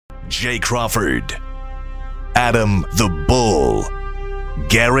Jay Crawford, Adam the Bull,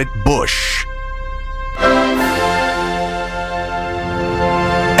 Garrett Bush,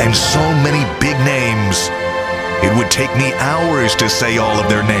 and so many big names, it would take me hours to say all of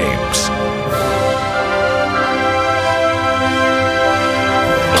their names.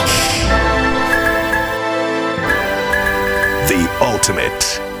 The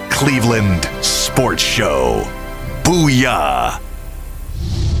ultimate Cleveland sports show. Booyah!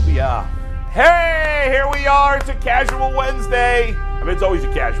 Yeah. Hey, here we are. It's a casual Wednesday. I mean, it's always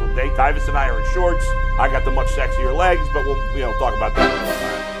a casual day. Tyvis and I are in shorts. I got the much sexier legs, but we'll talk about that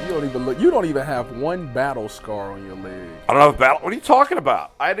another time. You don't even have one battle scar on your leg. I don't have a battle. What are you talking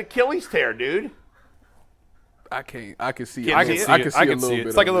about? I had Achilles tear, dude. I can see Can't it. see it? I can see I a can little see bit. it.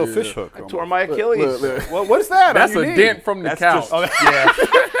 It's like a of little it, fish yeah. hook. I tore my Achilles. Look. Well, what is that? That's on a your dent knee? from the That's couch. just-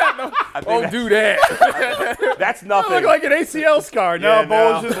 yeah. Don't do that. That's nothing. Look like an ACL scar. Yeah,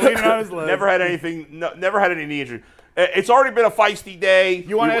 No, Bull's just leaning on his leg. Never had anything. No, never had any knee injury. It's already been a feisty day.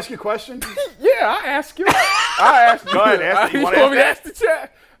 You want to ask you a question? Yeah, I ask you. I ask you. Go ahead, ask. You You want wanna me to ask ask the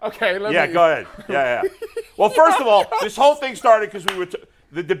chat? Okay, let Yeah, me. go ahead. Yeah. Well, first of all, this whole thing started because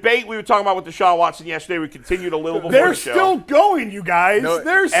the debate we were talking about with Deshaun Watson yesterday. We continued a little before They're the show. still going, you guys. No,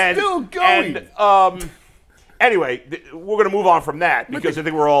 They're still going. Anyway, we're going to move on from that because I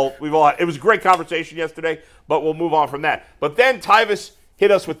think it was a great conversation yesterday, but we'll move on from that. But then Tyvis hit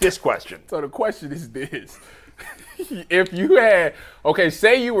us with this question. So the question is this. If you had,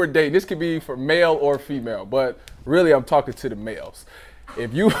 say you were dating, this could be for male or female, but really I'm talking to the males.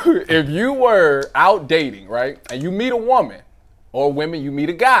 If you were out dating, right, and you meet a woman, or women, you meet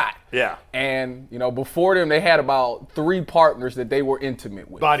a guy. Yeah. And, before them, they had about 3 partners that they were intimate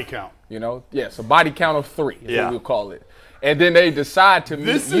with. Body count. So body count of 3 is Yeah. what we'll call it. And then they decide to meet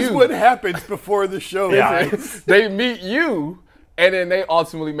you. This is what happens before the show. Yeah. guys. They meet you, and then they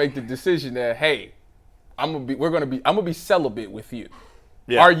ultimately make the decision that, hey, I'm gonna be celibate with you.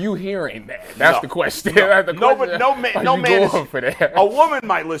 Yeah. Are you hearing that? That's the question. That's the No, question. but no Are you man going is. for that? A woman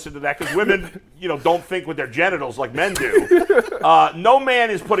might listen to that because women, don't think with their genitals like men do. No man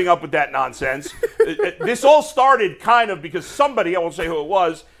is putting up with that nonsense. This all started kind of because somebody, I won't say who it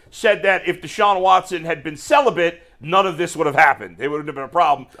was, said that if Deshaun Watson had been celibate, none of this would have happened. It wouldn't have been a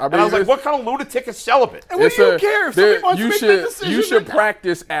problem. And I was like, what kind of lunatic is celibate? And what do you care if somebody wants to make that decision? You should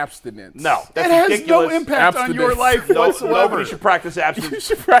practice abstinence. No, that's It has ridiculous. no impact on your life No, whatsoever. nobody should practice abstinence. You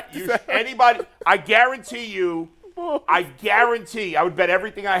should practice that. Anybody, I guarantee, I would bet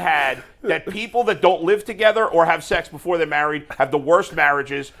everything I had that people that don't live together or have sex before they're married have the worst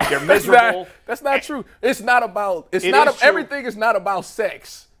marriages. They're miserable. That's not true. It's not about. Everything is not about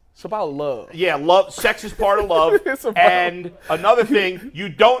sex. It's about love. Yeah, love. Sex is part of love. It's about- And another thing, you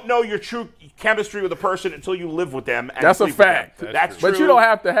don't know your true chemistry with a person until you live with them. And That's a sleep with fact. them. That's true. But you don't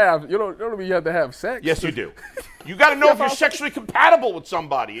have to have. You don't mean you have to have sex. Yes, you do. You got to know if you're sexually compatible with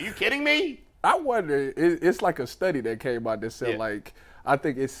somebody. Are you kidding me? I wonder. It's like a study that came out that said I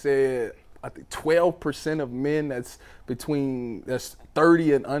think it said 12% of men that's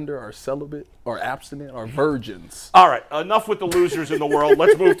 30 and under are celibate or abstinent or virgins. All right, enough with the losers in the world.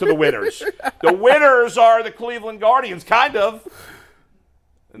 Let's move to the winners. The winners are the Cleveland Guardians, kind of.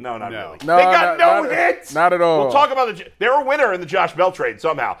 No, not really. No, they got no not- hits. not at all. We'll talk about they're a winner in the Josh Bell trade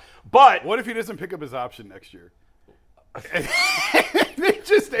somehow. But What if he doesn't pick up his option next year? They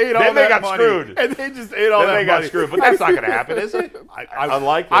just ate all Then that they got money. screwed. And they just ate all then that they got money. screwed. But that's not going to happen, is it?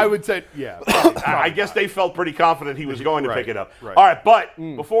 Unlikely. I would say, yeah. I guess they felt pretty confident he was going to pick it up. Right. All right, but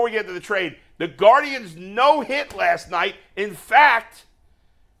before we get to the trade, the Guardians no hit last night. In fact,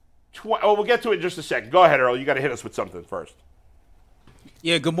 we'll get to it in just a second. Go ahead, Earl. You got to hit us with something first.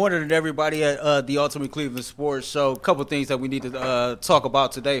 Yeah, good morning to everybody at the Ultimate Cleveland Sports Show. A couple things that we need to talk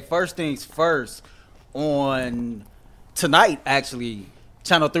about today. First things first, on tonight, actually,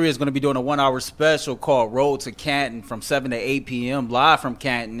 Channel 3 is going to be doing a 1-hour special called Road to Canton from 7 to 8 p.m. live from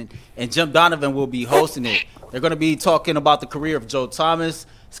Canton, and Jim Donovan will be hosting it. They're going to be talking about the career of Joe Thomas.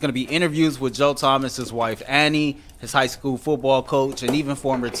 It's going to be interviews with Joe Thomas, his wife Annie, his high school football coach, and even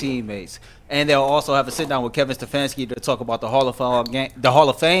former teammates. And they'll also have a sit-down with Kevin Stefanski to talk about the Hall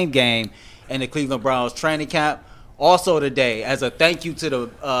of Fame game and the Cleveland Browns training camp. Also today, as a thank you to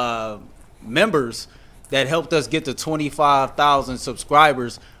the members that helped us get to 25,000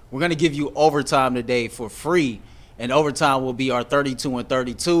 subscribers, we're going to give you overtime today for free. And overtime will be our 32 and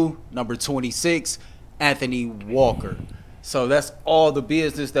 32, number 26, Anthony Walker. So that's all the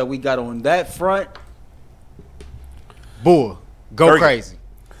business that we got on that front. Bull, go Very crazy.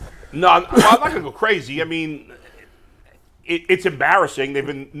 No, I'm not going to go crazy. I mean, it's embarrassing. They've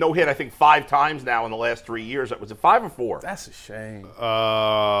been no hit, I think, 5 times now in the last 3 years. Was it 5 or 4? That's a shame.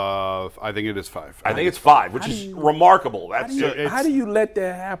 I think it is 5. I think it's 5, which is remarkable. That's How do you let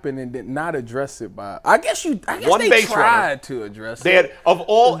that happen and then not address it by? I guess One they base tried runner. to address They it. had, of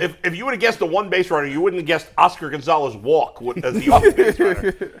all, if you would have guessed the one base runner, you wouldn't have guessed Oscar Gonzalez walk as the other base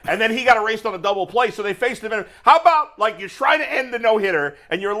runner. And then he got erased on a double play, so they faced him. How about, like, you're trying to end the no-hitter,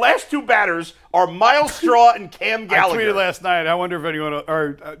 and your last 2 batters are Miles Straw and Cam I Gallagher. tweeted last night. I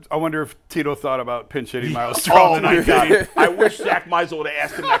wonder if Tito thought about pinch hitting Miles Straw. Oh, my God. I wish Zach Meisel would have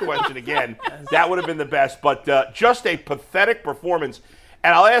asked him that question again. That would have been the best. But just a pathetic performance.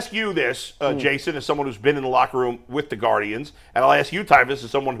 And I'll ask you this, Jason, as someone who's been in the locker room with the Guardians, and I'll ask you, Tyvus,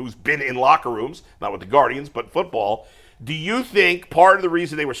 as someone who's been in locker rooms, not with the Guardians, but football. Do you think part of the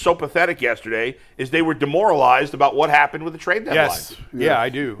reason they were so pathetic yesterday is they were demoralized about what happened with the trade deadline? Yes. Yeah, I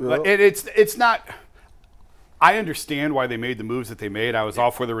do. And it's not. I understand why they made the moves that they made. I was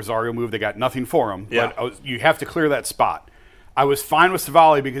all for the Rosario move. They got nothing for him. Yeah. But you have to clear that spot. I was fine with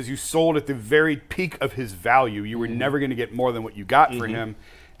Savali because you sold at the very peak of his value. You were never going to get more than what you got for him.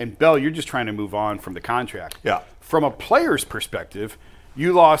 And Bell, you're just trying to move on from the contract. Yeah. From a player's perspective,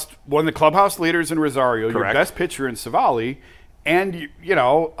 you lost one of the clubhouse leaders in Rosario, Correct. your best pitcher in Savali, and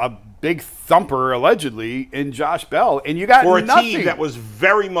a big thumper allegedly in Josh Bell, and you got For a nothing. team that was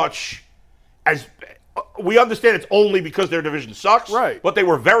very much as we understand it's only because their division sucks, Right. But they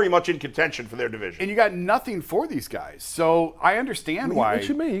were very much in contention for their division. and you got nothing for these guys. So I understand why. What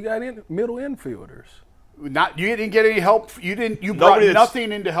you mean? You got middle infielders. You didn't get any help. You brought Nobody that's-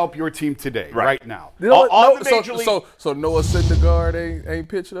 nothing in to help your team today, right now. You know what? On No, the Major League- so Noah Syndergaard ain't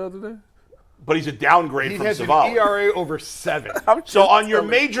pitched the other day. But he's a downgrade He from has an Savali. ERA over 7. So on your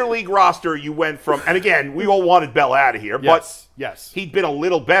Major League roster, you went from, and again, we all wanted Bell out of here, Yes. but he'd been a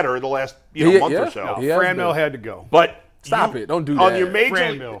little better the last He- month yeah. or so. No. No, He has Franmil been. had to go. But Stop it. Don't do on that. your major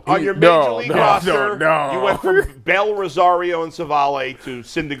Franmil. on your No, Major League no, roster. no. You went from Bell, Rosario, and Savale to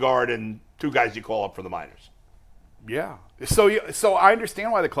Syndergaard and 2 guys you call up for the minors. Yeah. So I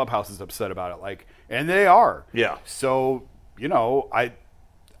understand why the clubhouse is upset about it. And they are. Yeah. So,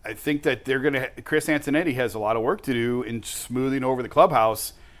 I think that they're going to – Chris Antonetti has a lot of work to do in smoothing over the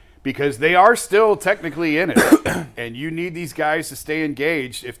clubhouse because they are still technically in it. And you need these guys to stay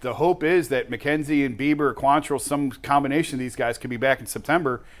engaged. If the hope is that McKenzie and Bieber or Quantrill, some combination of these guys can be back in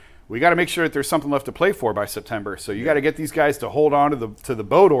September, we got to make sure that there's something left to play for by September. So you got to get these guys to hold on to the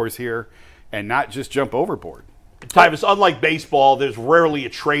boat oars here and not just jump overboard. Tyvus, unlike baseball, there's rarely a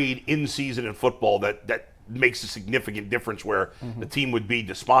trade in season in football that makes a significant difference where the team would be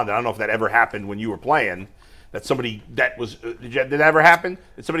despondent. I don't know if that ever happened when you were playing. That somebody that was did that ever happen?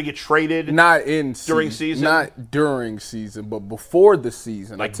 Did somebody get traded? Not in During season? Not during season, but before the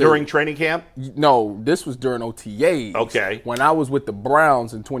season. Like during training camp? No, this was during OTAs. Okay. When I was with the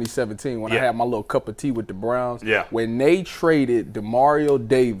Browns in 2017, when I Yeah. had my little cup of tea with the Browns. Yeah. When they traded DeMario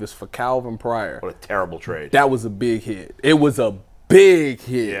Davis for Calvin Pryor, What a terrible trade. that was a big hit. It was a big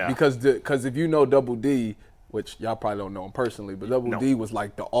hit Yeah. because if you know Double D, which y'all probably don't know him personally, but Double D was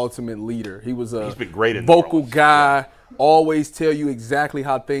like the ultimate leader. He was He's been great in vocal New Orleans. guy, always tell you exactly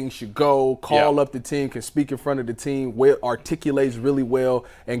how things should go, call Yeah. up the team, can speak in front of the team, articulates really well,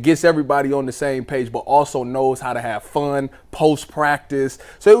 and gets everybody on the same page, but also knows how to have fun post-practice.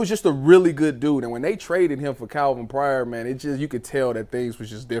 So it was just a really good dude. And when they traded him for Calvin Pryor, man, you could tell that things was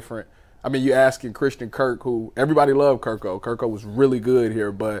just different. I mean, you asking Christian Kirk, who everybody loved Kirko. Kirko was really good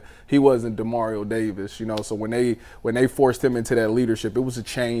here, but he wasn't DeMario Davis, So when they forced him into that leadership, it was a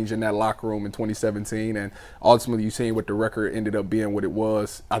change in that locker room in 2017, and ultimately you seen what the record ended up being what it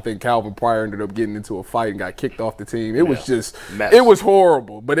was. I think Calvin Pryor ended up getting into a fight and got kicked off the team. It was just Mess. it was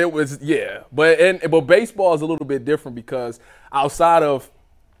horrible, but it was but baseball is a little bit different because outside of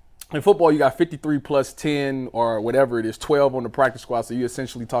in football, you got 53 plus 10 or whatever it is, 12 on the practice squad. So you're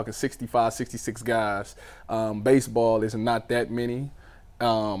essentially talking 65, 66 guys. Baseball is not that many.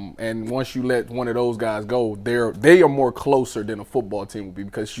 And once you let one of those guys go, they are more closer than a football team would be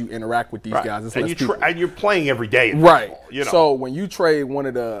because you interact with these guys. It's and, less people. and you're playing every day in Right. football, So when you trade one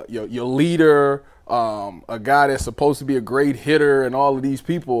of your leader, a guy that's supposed to be a great hitter, and all of these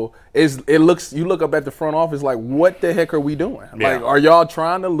people, you look up at the front office like, what the heck are we doing? Yeah. Like, are y'all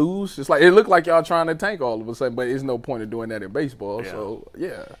trying to lose? It's like it looked like y'all trying to tank all of a sudden, but there's no point in doing that in baseball. Yeah. So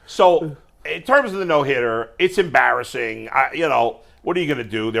yeah. So, in terms of the no-hitter, it's embarrassing. What are you going to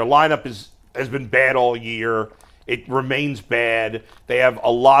do? Their lineup has been bad all year. It remains bad. They have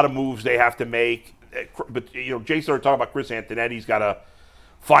a lot of moves they have to make. But, Jason started talking about Chris Antonetti's got to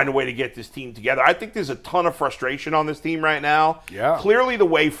find a way to get this team together. I think there's a ton of frustration on this team right now. Yeah. Clearly, the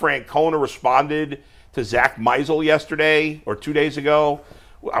way Francona responded to Zach Meisel yesterday or 2 days ago,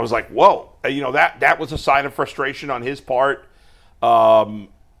 I was like, whoa. That was a sign of frustration on his part.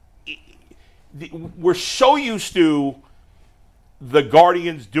 we're so used to the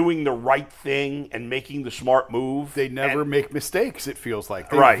Guardians doing the right thing and making the smart move. They never make mistakes, it feels like.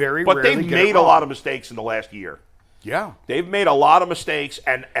 They right. very but rarely they've get it made a wrong. lot of mistakes in the last year. Yeah. They've made a lot of mistakes,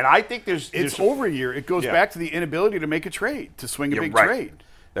 and I think there's It's over a year. It goes Yeah. back to the inability to make a trade, to swing a big right. trade.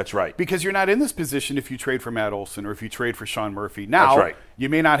 That's right. Because you're not in this position if you trade for Matt Olson or if you trade for Sean Murphy. Now, That's right. you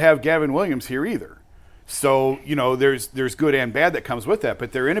may not have Gavin Williams here either. So, there's good and bad that comes with that.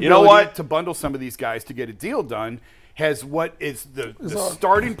 But their inability what? to bundle some of these guys to get a deal done has what is the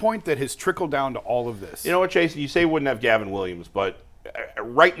starting point that has trickled down to all of this. You know what, Jason? You say you wouldn't have Gavin Williams, but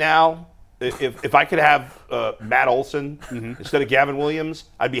right now, if I could have Matt Olson instead of Gavin Williams,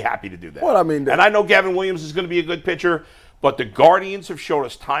 I'd be happy to do that. Well, I mean, and I know Gavin Williams is going to be a good pitcher, but the Guardians have showed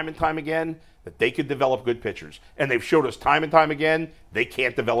us time and time again that they could develop good pitchers, and they've showed us time and time again they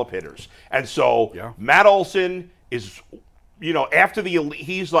can't develop hitters. And so Matt Olson is, after the elite,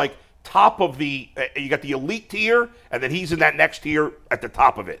 he's like top of the. You got the elite tier, and then he's in that next tier at the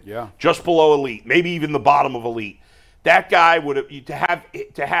top of it. Yeah, just below elite, maybe even the bottom of elite. That guy would have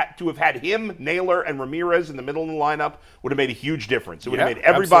to have had him, Naylor, and Ramirez in the middle of the lineup would have made a huge difference. It would have made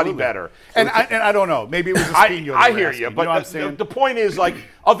everybody better. And I don't know. Maybe it was a Espino. I hear you, but the point is, like,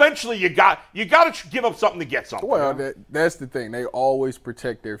 eventually you got to give up something to get something. Well, that's the thing. They always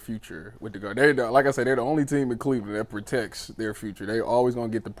protect their future with the guard. Like I said, they're the only team in Cleveland that protects their future. They always going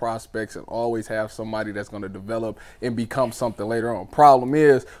to get the prospects and always have somebody that's going to develop and become something later on. Problem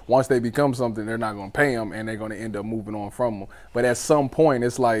is, once they become something, they're not going to pay them, and they're going to end up moving on from them. But at some point,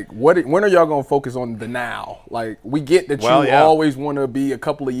 it's like, when are y'all going to focus on the now? Like, we get that you always want to be a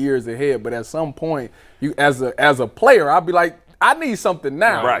couple of years ahead, but at some point, you as a player, I'll be like, I need something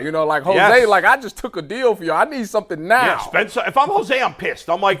now. Right. Like Jose, like, I just took a deal for you. I need something now. Yeah, Spencer. If I'm Jose, I'm pissed.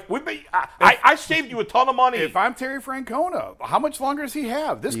 I'm like, I saved you a ton of money. If I'm Terry Francona, how much longer does he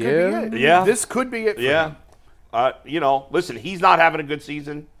have? This could be it. Yeah. This could be it for him. Listen, he's not having a good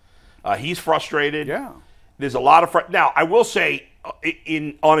season. He's frustrated. Yeah. There's a lot of now. I will say,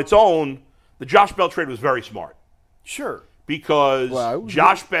 on its own, the Josh Bell trade was very smart. Sure. Because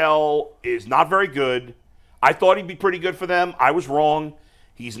Josh Bell is not very good. I thought he'd be pretty good for them. I was wrong.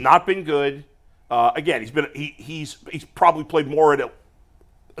 He's not been good. Again, he's probably played more at a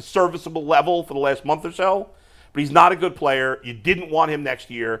serviceable level for the last month or so. But he's not a good player. You didn't want him next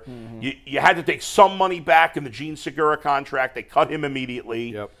year. Mm-hmm. You had to take some money back in the Gene Segura contract. They cut him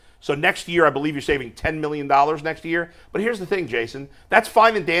immediately. Yep. So next year, I believe you're saving $10 million next year. But here's the thing, Jason. That's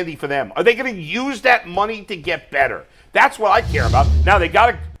fine and dandy for them. Are they going to use that money to get better? That's what I care about. Now, they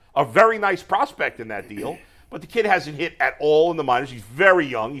got a very nice prospect in that deal, but the kid hasn't hit at all in the minors. He's very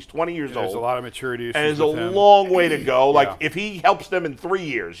young. He's 20 years old. There's a lot of maturity issues and there's with a him. long way to go. Like, if he helps them in 3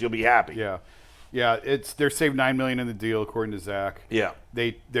 years, you'll be happy. Yeah. Yeah, they're saved $9 million in the deal, according to Zach. Yeah.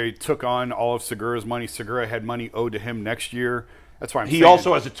 They took on all of Segura's money. Segura had money owed to him next year. That's why he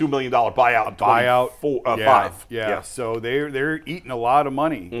also has a $2 million buyout. Five. Yeah. So they're eating a lot of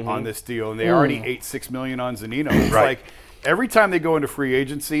money on this deal, and they already ate $6 million on Zunino. It's like every time they go into free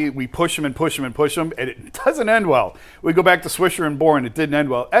agency, we push them and push them and push them, and it doesn't end well. We go back to Swisher and Bourne. It didn't end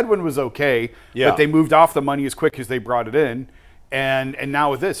well. Edwin was okay, but they moved off the money as quick as they brought it in. And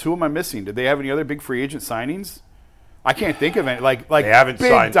now with this, who am I missing? Did they have any other big free agent signings? I can't think of any. Like they haven't big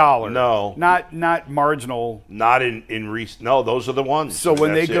signed dollar. No, not marginal. Not in recent. No, those are the ones. So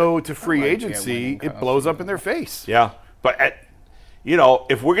when they go to free agency, it blows up in their face. Yeah, but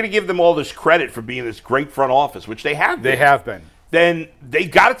if we're going to give them all this credit for being this great front office, which they have been, then they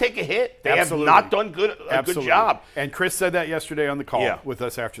got to take a hit. They have not done a good job. And Chris said that yesterday on the call with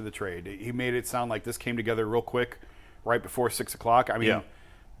us after the trade. He made it sound like this came together real quick, right before 6 o'clock. I mean,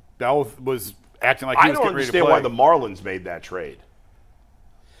 Bell was acting like he was getting ready to play. I don't understand why the Marlins made that trade.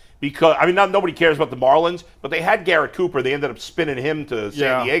 Because, nobody cares about the Marlins, but they had Garrett Cooper. They ended up spinning him to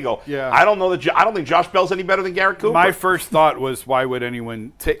San Diego. Yeah. I don't think Josh Bell's any better than Garrett Cooper. My first thought was, why would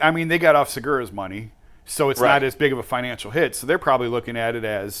anyone take? They got off Segura's money, so it's not as big of a financial hit. So they're probably looking at it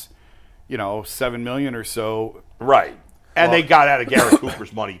as, $7 million or so. Right. And they got out of Garrett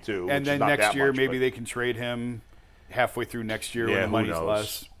Cooper's money, too. And then next year, maybe they can trade him halfway through next year when the money's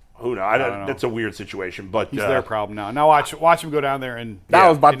less. Who knows? I don't know. That's a weird situation, but he's their problem now. Now watch him go down there and. I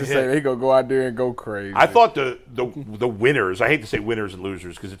was about to say he gonna go out there and go crazy. I thought the winners. I hate to say winners and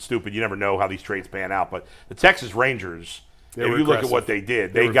losers because it's stupid. You never know how these trades pan out. But the Texas Rangers, if you look at what they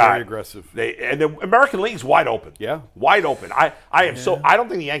did, they got very aggressive. And the American League's wide open. Yeah, wide open. I don't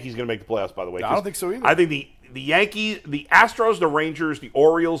think the Yankees are gonna make the playoffs. By the way, I don't think so either. I think the Yankees, the Astros, the Rangers, the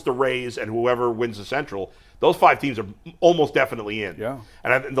Orioles, the Rays, and whoever wins the Central. Those 5 teams are almost definitely in. Yeah.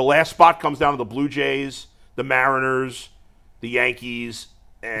 And the last spot comes down to the Blue Jays, the Mariners, the Yankees,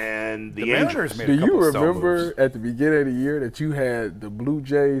 and the Mariners Angels. made Do a you couple of sell remember moves. at the beginning of the year that you had the Blue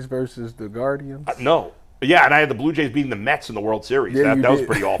Jays versus the Guardians? No. Yeah, and I had the Blue Jays beating the Mets in the World Series. Yeah, you that was did.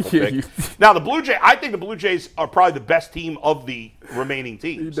 pretty awful Yeah, pick. you- Now, I think the Blue Jays are probably the best team of the remaining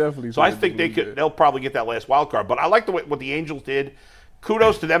teams. You definitely So I said think the Blue Jays. they'll probably get that last wild card. But I like what the Angels did.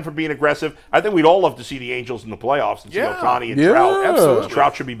 Kudos to them for being aggressive. I think we'd all love to see the Angels in the playoffs and see Yeah. Ohtani and Yeah. Trout. Absolutely.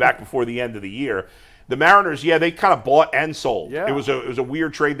 Trout should be back before the end of the year. The Mariners, they kind of bought and sold. Yeah. It was a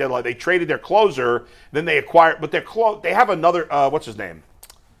weird trade deadline. They traded their closer, then they acquired, but they have another. What's his name?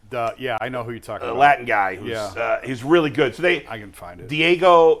 Yeah, I know who you're talking A about. Latin guy who's Yeah. he's really good. So I can find it.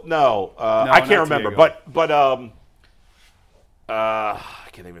 Diego, no, I can't not remember, Diego. but I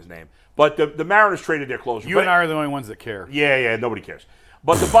can't think of his name. But the Mariners traded their closer. You But- and I are the only ones that care. yeah, nobody cares.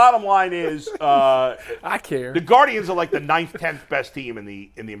 But the bottom line is, I care. the Guardians are like the 9th, 10th best team in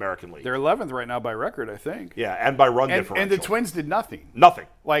the American League. They're 11th right now by record, I think. Yeah, and by run differential. And the Twins did nothing. Nothing.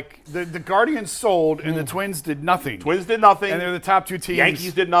 Like the Guardians sold, and the Twins did nothing. Twins did nothing. And they're the top two teams.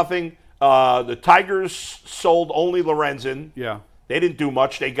 Yankees did nothing. The Tigers sold only Lorenzen. Yeah. They didn't do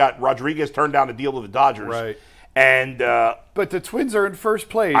much. They got Rodriguez turned down to deal with the Dodgers. Right. And But the Twins are in first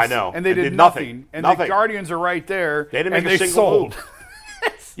place. I know. And they And did did nothing. nothing. And Nothing. the Guardians are right there. they didn't and make a they single sold. move.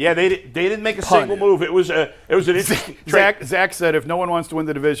 Yeah, they didn't make a single move. It was an interesting trade. Zach said if no one wants to win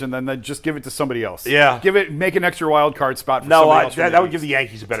the division, then just give it to somebody else. Yeah. Make an extra wild card spot for No, somebody else. from that the would give East. the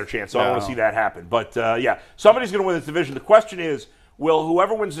Yankees a better chance. So I No. want to see that happen. But yeah, somebody's going to win this division. The question is, will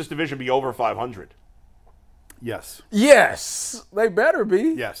whoever wins this division be over 500? Yes. Yes, they better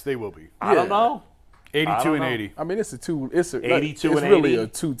be. Yes, they will be. I don't know. 82 and know. 80. I mean, it's a two. It's a 82 It's and really 80. a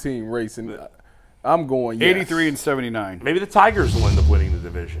two-team race, and I'm going yes. 83 and 79. Maybe the Tigers will end up winning the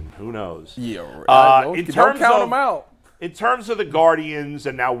division. Who knows? Yeah, right. Don't Don't count them out. In terms of the Guardians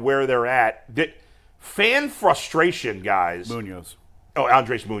and now where they're at, fan frustration, guys. Munoz. Oh,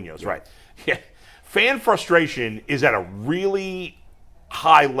 Andres Munoz, right. Yeah. Fan frustration is at a really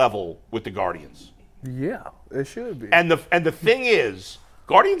high level with the Guardians. Yeah, it should be. And the thing is,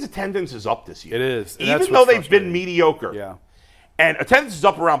 Guardians attendance is up this year. It is, and that's Even though what's they've been frustrating. mediocre. Yeah. And attendance is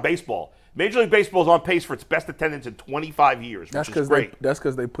up around baseball. Major League Baseball is on pace for its best attendance in 25 years, That's which is because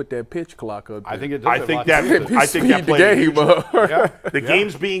great. they put that pitch clock up. I there. think it does I have think a lot to do that with it. I think Speed that the played a game huge up.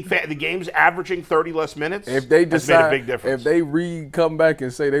 The game's averaging 30 less minutes. If they has made a decide, big difference. if they come back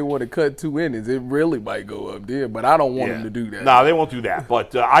and say they want to cut 2 innings, it really might go up there. But I don't want them to do that. No, they won't do that.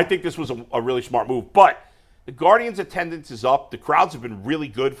 But I think this was a really smart move. But the Guardians' attendance is up. The crowds have been really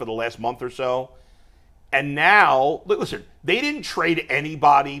good for the last month or so. And now, listen, they didn't trade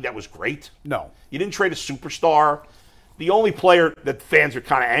anybody that was great. No. You didn't trade a superstar. The only player that fans are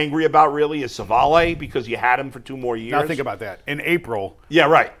kind of angry about really is Savale because you had him for 2 more years. Now think about that. In April, Yeah,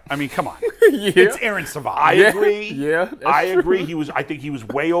 right. I mean, come on. Yeah. It's Aaron Savale. I agree. Yeah, that's I true. agree. I think he was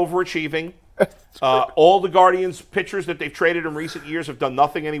way overachieving. All the Guardians pitchers that they've traded in recent years have done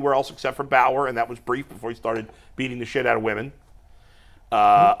nothing anywhere else except for Bauer, and that was brief before he started beating the shit out of women.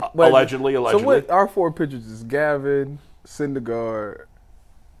 But- Allegedly. So what? Our 4 pitchers is Gavin, Syndergaard,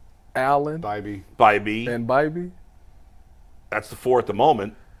 Allen, Bybee. By B. and Bybee. That's the 4 at the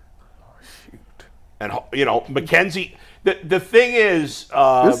moment. Shoot. And, McKenzie. The thing is,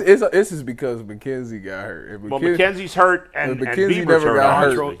 This is because McKenzie got hurt. If McKenzie's hurt and McKenzie Bieber's never hurt. got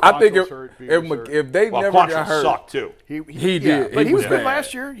obviously. hurt. I think Quantrill's hurt, Bieber's hurt. if they Well, never Quantrill got hurt, sucked too. He did. But He he was was good bad.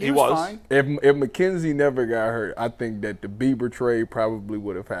 last year. He He was was. fine. If McKenzie never got hurt, I think that the Bieber trade probably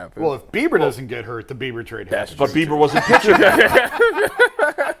would have happened. Well, if Bieber doesn't get hurt, the Bieber trade happens. But Bieber wasn't pitching.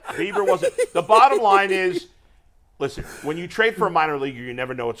 Bieber wasn't. The bottom line is, listen, when you trade for a minor leaguer, you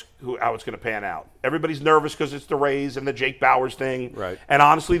never know how it's going to pan out. Everybody's nervous because it's the Rays and the Jake Bowers thing. Right. And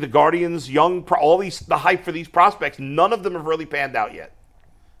honestly, the Guardians, the hype for these prospects, none of them have really panned out yet.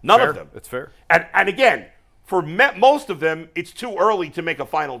 None Fair. of them. That's fair. And again, for most of them, it's too early to make a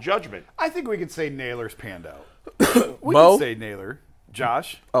final judgment. I think we could say Naylor's panned out. We Bo? can say Naylor.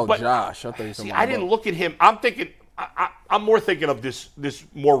 Josh. oh, but- Josh, I think See, I didn't look at him. I'm thinking. I'm more thinking of this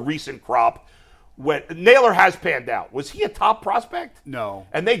more recent crop. When Naylor has panned out, was he a top prospect? No.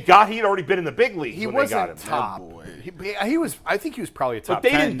 And he'd already been in the big leagues He when they got him. wasn't top. He was. I think he was probably a top But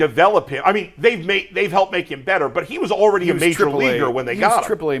they 10. didn't develop him. I mean, they've helped make him better, but he was already He a was major AAA. leaguer when they He got was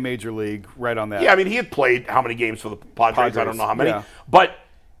him. AAA major league right on that. Yeah, I mean, he had played how many games for the Padres? I don't know how many. yeah. But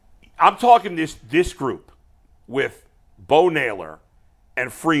I'm talking this group with Bo Naylor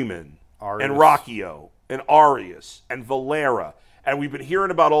and Freeman Arias. and Rocchio and Arias and Valera. And we've been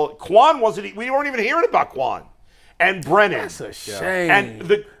hearing about Quan wasn't. We weren't even hearing about Quan and Brennan. That's a shame.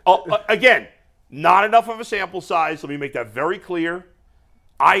 And again, not enough of a sample size. Let me make that very clear.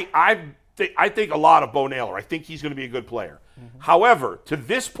 I think a lot of Bo Naylor. I think he's going to be a good player. However, to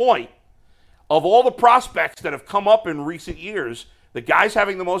this point, of all the prospects that have come up in recent years, the guys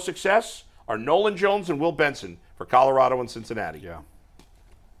having the most success are Nolan Jones and Will Benson for Colorado and Cincinnati. Yeah.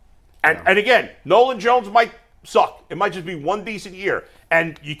 And again, Nolan Jones might suck. It might just be one decent year.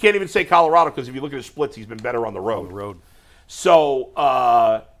 And you can't even say Colorado because if you look at his splits, he's been better on the road. So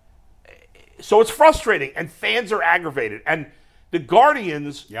it's frustrating, and fans are aggravated. And the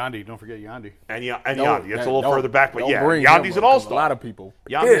Guardians... Yandy, don't forget Yandy. And Yandy, it's a little further back, but yeah, bring Yandy's him an up, 'cause all-star. A lot of people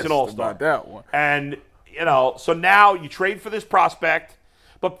Yandy's an all-star. about that one. And, so now you trade for this prospect,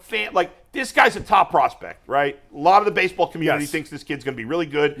 but this guy's a top prospect, right? A lot of the baseball community thinks this kid's going to be really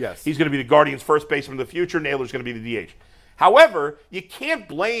good. Yes. He's going to be the Guardians' first baseman of the future. Naylor's going to be the DH. However, you can't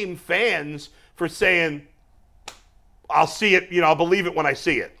blame fans for saying, I'll see it, I'll believe it when I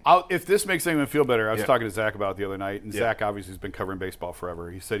see it. If this makes anyone feel better, I was talking to Zach about it the other night, and Zach obviously has been covering baseball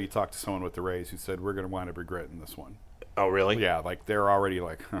forever. He said he talked to someone with the Rays who said, we're going to wind up regretting this one. Oh, really? Yeah, like they're already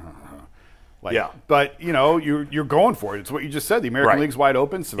like, yeah. But, you're going for it. It's what you just said. The American League's wide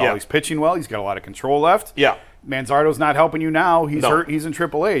open. Savali's pitching well. He's got a lot of control left. Yeah. Manzardo's not helping you now. He's hurt. He's in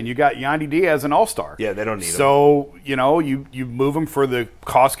AAA, and you got Yandy Diaz, an all-star. Yeah, they don't need him. So, you move him for the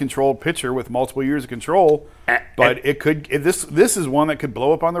cost-controlled pitcher with multiple years of control, but this is one that could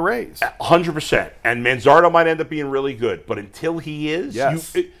blow up on the Rays. 100%. And Manzardo might end up being really good, but until he is,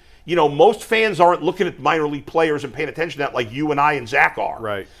 most fans aren't looking at minor league players and paying attention to that like you and I and Zach are.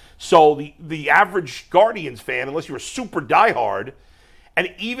 Right. So the average Guardians fan, unless you're a super diehard,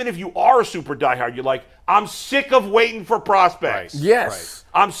 and even if you are a super diehard, you're like, I'm sick of waiting for prospects. Right. Yes.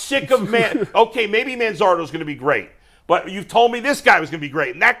 Right. I'm sick of okay, maybe Manzardo's going to be great, but you've told me this guy was going to be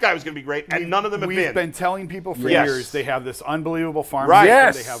great and that guy was going to be great, and none of them have been. We've been telling people for years they have this unbelievable farm. Right.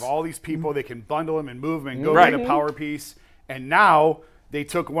 Yes. They have all these people. They can bundle them and move them and go get a power piece. And now they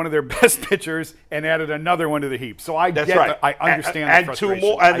took one of their best pitchers and added another one to the heap. So I I understand the frustration. And two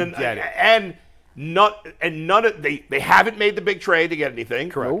more, I get it. And none of they haven't made the big trade to get anything.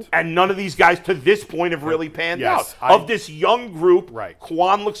 Correct. And none of these guys to this point have really panned Yes, out. Of this young group, Right.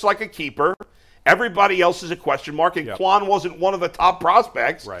 Kwan looks like a keeper. Everybody else is a question mark, and Kwan wasn't one of the top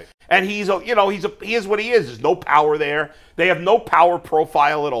prospects. Right. And he is what he is. There's no power there. They have no power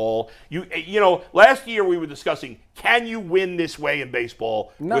profile at all. Last year we were discussing, can you win this way in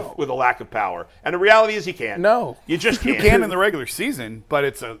baseball with a lack of power? And the reality is you can't. No. You just You can't. can in the regular season, but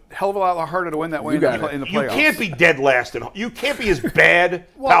it's a hell of a lot harder to win that way in the playoffs. You can't be dead last. You can't be as bad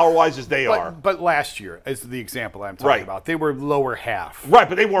power-wise as they are. But last year, as the example I'm talking about, they were lower half. Right,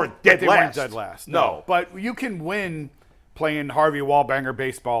 but they weren't dead They last. weren't dead last. No. But you can win playing Harvey Wallbanger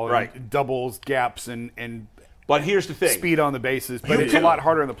baseball and doubles, gaps, and But here's the thing. speed on the bases. But it's a lot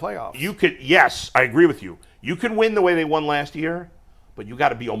harder in the playoffs. Yes, I agree with you. You can win the way they won last year, but you got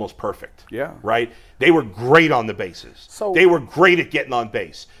to be almost perfect. Yeah. Right? They were great on the bases. So- they were great at getting on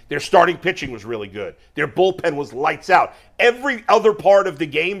base. Their starting pitching was really good. Their bullpen was lights out. Every other part of the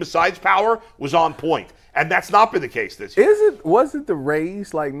game besides power was on point. And that's not been the case this year. Wasn't the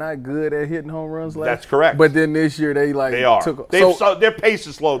Rays not good at hitting home runs last? That's correct. But then this year they are. took. Their pace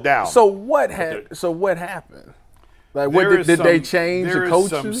is slowed down. So what happened? Like, did they change the coaches?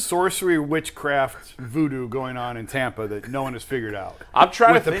 There is some sorcery, witchcraft, voodoo going on in Tampa that no one has figured out. I'm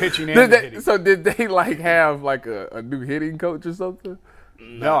trying with to the think. pitching and the hitting. So did they have a new hitting coach or something?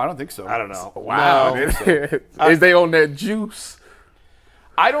 No, I don't think so. I don't know. Wow. Is they on that juice?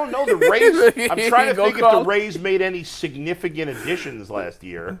 I don't know the Rays. I'm trying to Go think if call. the Rays made any significant additions last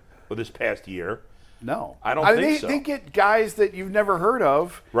year or this past year. No. I don't think so. They get guys that you've never heard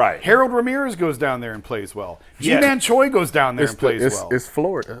of. Right. Harold Ramirez goes down there and plays well. Yeah. G-Man Choi goes down there and plays well. It's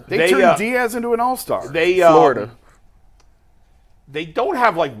Florida. They turned Diaz into an all-star. Florida. They don't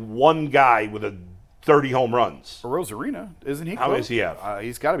have one guy with 30 home runs. Rosarina, isn't he? How close? is he at?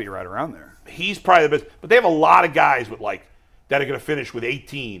 He's got to be right around there. He's probably the best. But they have a lot of guys with that are going to finish with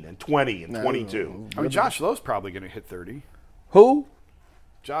 18 and 20 and 22. I mean, Josh Lowe's probably going to hit 30. Who?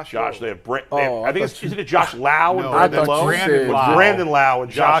 Josh, They have Brent. Oh, I think isn't it Josh Lau and No, Brandon I thought Lowe? you said Brandon Lau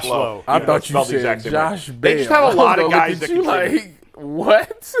and Josh Josh Lowe. Lowe. I thought you spelled the exact said same way. Josh Bell. They just have a lot of guys that you contribute.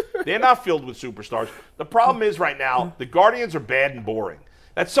 What? They're not filled with superstars. The problem is right now, the Guardians are bad and boring.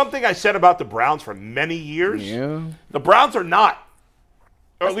 That's something I said about the Browns for many years. Yeah. The Browns are not,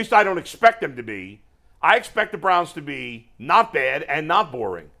 or at least I don't expect them to be. I expect the Browns to be not bad and not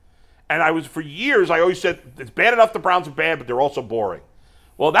boring. And for years, I always said, it's bad enough the Browns are bad, but they're also boring.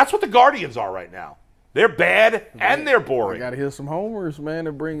 Well, that's what the Guardians are right now. They're bad and they're I boring. gotta hit some homers, man,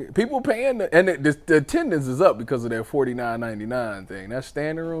 to bring people paying, the attendance is up because of that $49.99 thing. That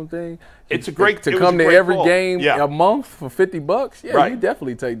standing room thing. It's a great to it was come a to great every call. game Yeah. a month for $50. Yeah, Right. you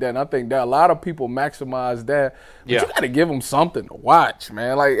definitely take that. And I think that a lot of people maximize that. But Yeah. you gotta give them something to watch,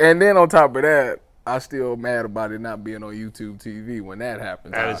 man. Like, and then on top of that, I still mad about it not being on YouTube TV when that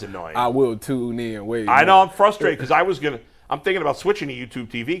happens. That is annoying. I will tune in way I more. know I'm frustrated because I'm thinking about switching to YouTube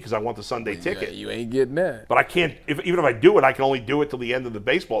TV because I want the Sunday ticket. Yeah, you ain't getting that. But I can't. Even if I do it, I can only do it till the end of the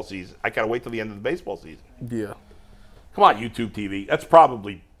baseball season. I gotta wait till the end of the baseball season. Yeah. Come on, YouTube TV. That's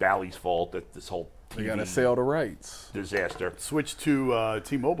probably Bally's fault. That this whole You TV gotta sell the rights. disaster. Switch to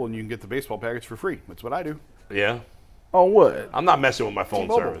T-Mobile and you can get the baseball package for free. That's what I do. Yeah, On what? I'm not messing with my phone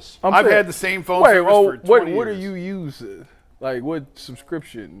T-Mobile. service. I've saying- had the same phone Wait, service oh, for 20 what are years. you using? Like, what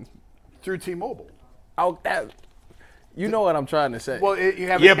subscription? Through T-Mobile. Oh, that. You know what I'm trying to say? Well, you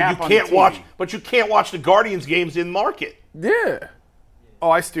have Yeah, an but app you on the can't TV. watch. But you can't watch the Guardians games in market. yeah. Oh,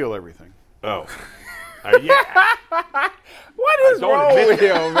 I steal everything. Oh, yeah. What is Don't wrong admit with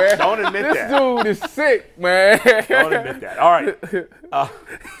that. him, man? Don't admit this that. dude is sick, man. Don't admit that. All right.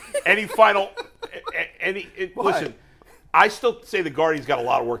 Any final? Listen, I still say the Guardians got a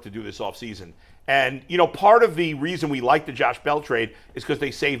lot of work to do this offseason. And, part of the reason we like the Josh Bell trade is because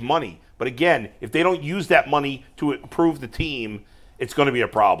they save money. But again, if they don't use that money to improve the team, it's going to be a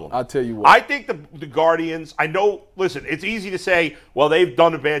problem. I'll tell you what. I think the Guardians, listen, it's easy to say, well, they've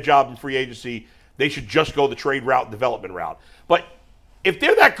done a bad job in free agency. They should just go the trade route, development route. But if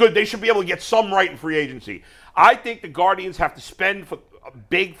they're that good, they should be able to get some right in free agency. I think the Guardians have to spend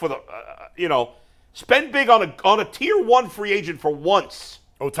big on a tier 1 free agent for once.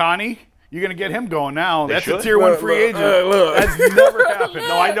 Otani, you're going to get him going now. That's should. a tier 1 Look, free agent. look. That's never happened.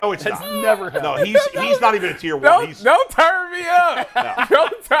 No, I know it's That's not. never happened. No, he's not even a tier 1. Don't turn me up.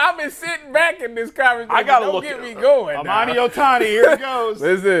 Don't time is sitting back in this conversation. I gotta don't look get at me it. going. Amani now. Otani, here he goes.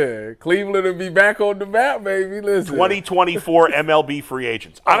 Listen, Cleveland will be back on the map, baby. Listen. 2024 MLB free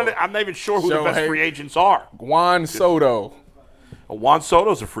agents. I'm not even sure who the best Shohei. free agents are. Juan Soto. Juan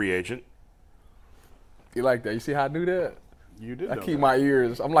Soto's a free agent. You like that? You see how I knew that? You did I know keep that. my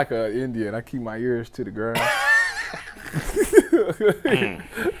ears. I'm like an Indian. I keep my ears to the ground.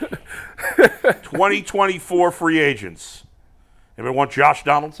 2024 free agents. Anybody want Josh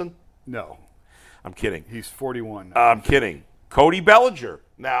Donaldson? No, I'm kidding. he's 41. I'm kidding. Cody Bellinger.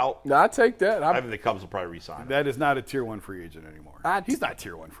 Now, No, I take that. I think the Cubs will probably resign him. That is not a tier 1 free agent anymore. He's not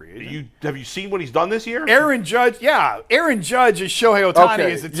tier 1 free agent. Have you seen what he's done this year? Aaron Judge, Aaron Judge is Shohei Otani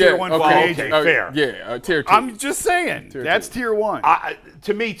is a tier 1 free okay. agent. Fair. Yeah, tier 2. I'm just saying, that's tier 1.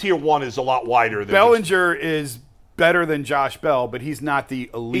 To me, tier 1 is a lot wider than Bellinger is better than Josh Bell, but he's not the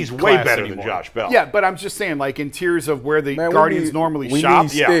elite He's way class better anymore. than Josh Bell. Yeah, but I'm just saying, like in tiers of where the Man, we Guardians need- normally we shop, need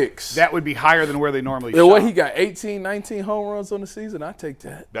sticks. that would be higher than where they normally Yeah, shop. what he got? 18, 19 home runs on the season? I take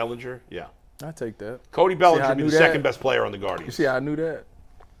that. Bellinger, yeah. I take that. Cody See Bellinger how I would be knew the that? second best player on the You Guardians. see how I knew that?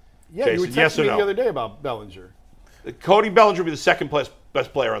 Yeah, you were Jason, yes texting or me no? the other day about Bellinger. Cody Bellinger would be the second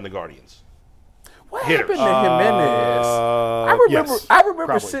best player on the Guardians. What Hitters. happened to Jimenez? Yes, I remember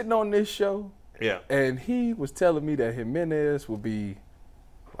probably. sitting on this show, Yeah. and he was telling me that Jimenez would be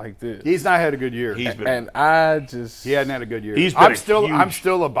like this. He's not had a good year. He's been And I just He hadn't had a good year. He's been I'm a still huge-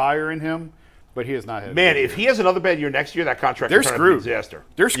 a buyer in him, but he has not had. Man, a good if year. he has another bad year next year, that contract They're will turn out to be a screwed. disaster.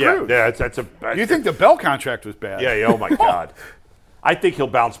 They're screwed. Yeah, that's You think the Bell contract was bad? Yeah, oh my God. I think he'll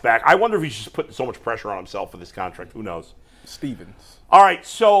bounce back. I wonder if he's just putting so much pressure on himself for this contract. Who knows? Stevens. All right,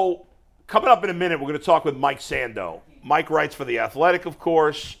 so coming up in a minute, we're going to talk with Mike Sando. Mike writes for The Athletic, of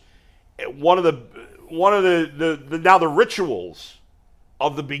course. One of the now the rituals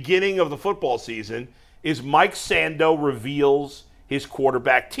of the beginning of the football season is Mike Sando reveals his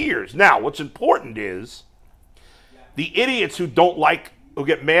quarterback tiers. Now, what's important is the idiots who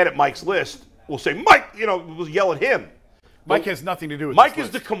get mad at Mike's list will say, Mike, will yell at him. Mike has nothing to do with Mike this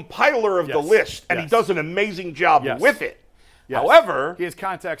is the list. compiler of the Yes. list, and he Yes. does an amazing job Yes. with it. Yes. However, he has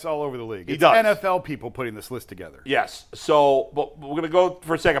contacts all over the league. He It's does. NFL people putting this list together. yes. So, but we're going to go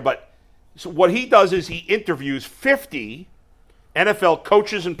for a second. But so what he does is he interviews 50 NFL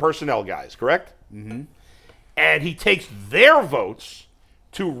coaches and personnel guys, correct? Mm-hmm. And he takes their votes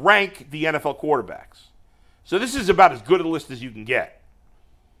to rank the NFL quarterbacks. So this is about as good a list as you can get.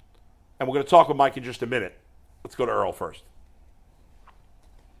 And we're going to talk with Mike in just a minute. Let's go to Earl first.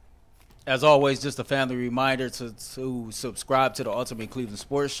 As always, just a family reminder to subscribe to the Ultimate Cleveland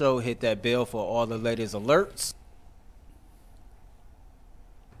Sports Show. Hit that bell for all the latest alerts.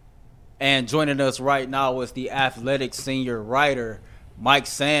 And joining us right now is the Athletic senior writer, Mike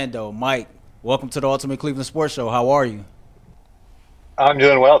Sando. Mike, welcome to the Ultimate Cleveland Sports Show. How are you? I'm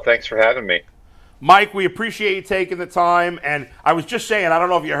doing well. Thanks for having me. Mike, we appreciate you taking the time. And I was just saying, I don't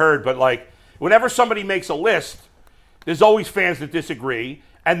know if you heard, but like whenever somebody makes a list, there's always fans that disagree,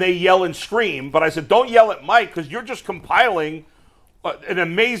 and they yell and scream. But I said, don't yell at Mike because you're just compiling an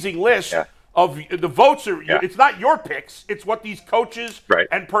amazing list of the votes. It's not your picks. It's what these coaches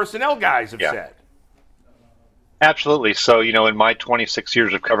and personnel guys have said. Absolutely. So, in my 26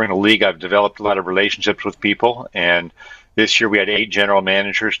 years of covering the league, I've developed a lot of relationships with people. And this year we had 8 general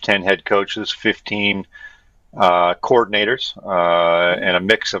managers, 10 head coaches, 15 coordinators, and a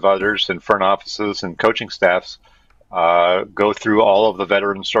mix of others in front offices and coaching staffs. Go through all of the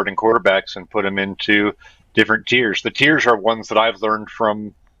veteran starting quarterbacks and put them into different tiers. The tiers are ones that I've learned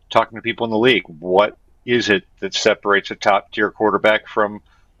from talking to people in the league. What is it that separates a top tier quarterback from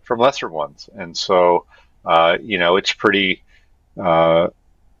lesser ones? And so, it's pretty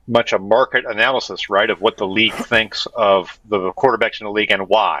much a market analysis, right, of what the league thinks of the quarterbacks in the league and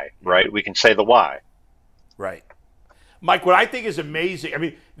why, right? We can say the why. Right. Mike, what I think is amazing, I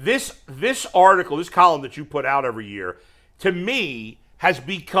mean, this article, this column that you put out every year, to me, has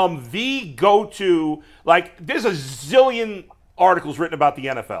become the go-to, like, there's a zillion articles written about the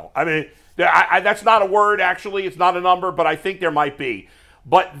NFL. I mean, that's not a word, actually. It's not a number, but I think there might be.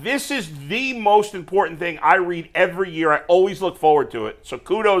 But this is the most important thing I read every year. I always look forward to it. So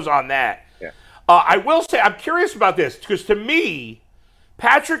kudos on that. Yeah. I will say, I'm curious about this, because to me,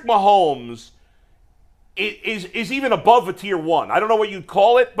 Patrick Mahomes is even above a tier 1. I don't know what you'd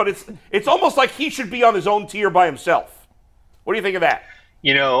call it, but it's almost like he should be on his own tier by himself. What do you think of that?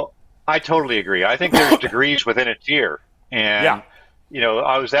 I totally agree. I think there's degrees within a tier. And,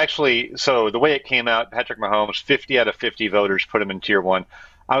 I was actually, so the way it came out, Patrick Mahomes, 50 out of 50 voters put him in tier 1.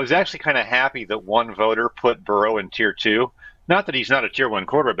 I was actually kind of happy that one voter put Burrow in tier 2. Not that he's not a tier 1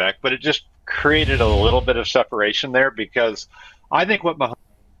 quarterback, but it just created a little bit of separation there because I think what Mahomes.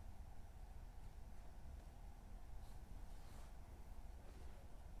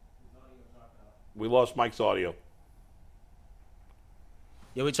 We lost Mike's audio.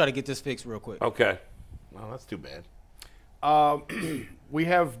 Yeah, we try to get this fixed real quick. Okay. Well, that's too bad. We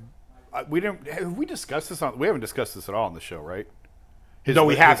discussed this we haven't discussed this at all on the show, right? No,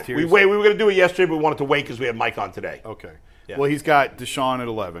 we haven't. We were going to do it yesterday, but we wanted to wait because we had Mike on today. Okay. Yeah. Well, he's got Deshaun at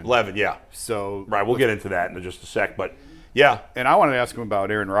 11. 11, yeah. So right, we'll get into that in just a sec, but yeah. And I wanted to ask him about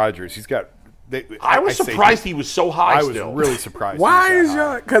Aaron Rodgers. He's got. I was surprised he was so high. I was really surprised. Why is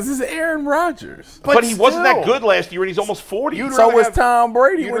y'all? Because it's Aaron Rodgers. But he wasn't that good last year, and he's almost 40. So was Tom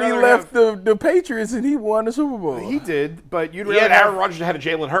Brady when he left the Patriots and he won the Super Bowl. He did, but you'd rather have Aaron Rodgers had a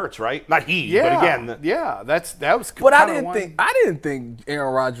Jalen Hurts, right? Not he, but again. That was. But I didn't think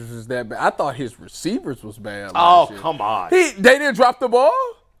Aaron Rodgers was that bad. I thought his receivers was bad. Oh, come on! They didn't drop the ball.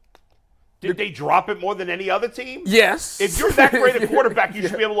 Did they drop it more than any other team? Yes. If you're that great a quarterback, you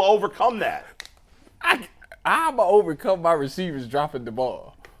should be able to overcome that. I'm going to overcome my receivers dropping the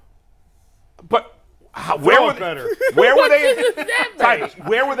ball. But where were they? Where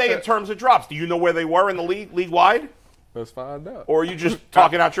were they in terms of drops? Do you know where they were in the league-wide? Let's find out. Or are you just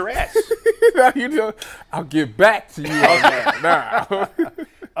talking out your ass? I'll get back to you on that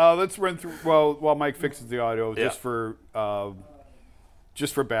now. Let's run through while Mike fixes the audio just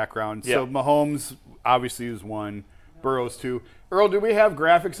for background. So Mahomes obviously is 1, Burrow's 2. Earl, do we have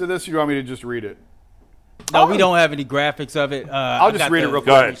graphics of this, or do you want me to just read it? No, we don't have any graphics of it. I'll just read it real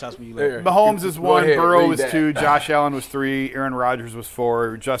quick. Mahomes is 1, Burrow was 2, Josh Allen was 3, Aaron Rodgers was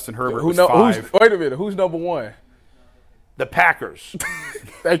 4, Justin Herbert was 5. Wait a minute, who's number 1? The Packers.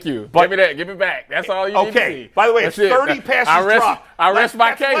 Thank you. Give me that. Give it back. That's all you need to see. By the way, it's 30 passes dropped. I rest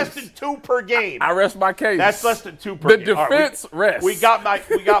my case. That's less than 2 per game. I rest my case. That's less than 2 per game. The defense rests. We got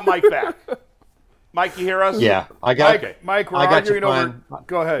Mike back. Mike, you hear us? Yeah, I got Mike, we're arguing over.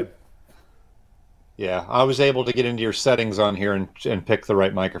 Go ahead. Yeah, I was able to get into your settings on here and pick the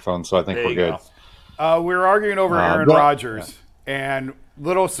right microphone, so I think we're good. We're arguing over Aaron Rodgers, and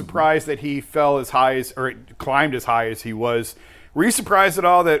little surprised that he fell as high as, or climbed as high as he was. Were you surprised at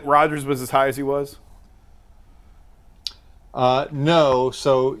all that Rodgers was as high as he was? No.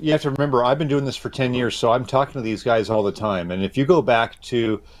 So you have to remember, I've been doing this for 10 years, so I'm talking to these guys all the time. And if you go back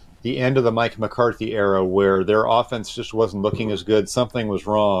to the end of the Mike McCarthy era where their offense just wasn't looking as good, something was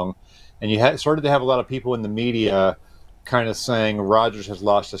wrong, and you started to have a lot of people in the media kind of saying Rodgers has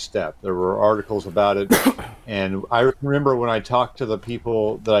lost a step. There were articles about it. And I remember when I talked to the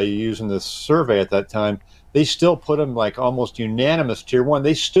people that I used in this survey at that time, they still put him like almost unanimous tier 1.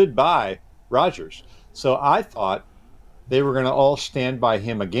 They stood by Rodgers. So I thought they were going to all stand by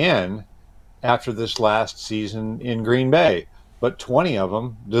him again after this last season in Green Bay. But 20 of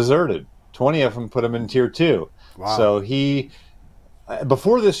them deserted. 20 of them put him in tier 2. Wow. So he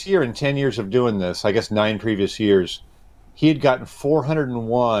before this year, in 10 years of doing this, I guess 9 previous years, he had gotten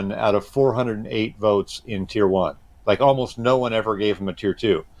 401 out of 408 votes in Tier 1. Like almost no one ever gave him a Tier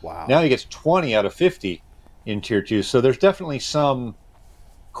 2. Wow. Now he gets 20 out of 50 in Tier 2. So there's definitely some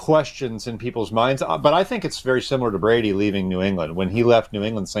questions in people's minds. But I think it's very similar to Brady leaving New England. When he left New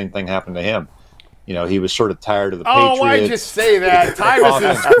England, same thing happened to him. You know, he was sort of tired of the Patriots. Oh, why just say that?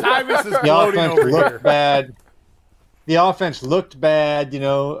 Tyvus is The gloating offense over looked here. bad. The offense looked bad,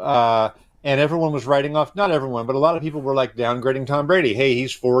 and everyone was writing off, not everyone, but a lot of people were like downgrading Tom Brady. Hey,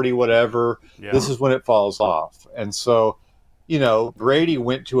 he's 40, whatever. Yeah. This is when it falls off. And so, Brady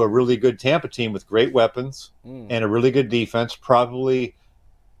went to a really good Tampa team with great weapons and a really good defense, probably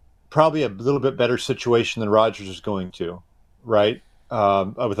a little bit better situation than Rodgers is going to, right?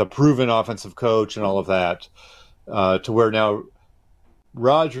 With a proven offensive coach and all of that, to where now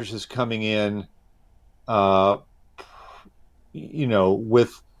Rodgers is coming in,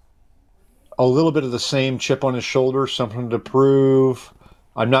 with a little bit of the same chip on his shoulder, something to prove.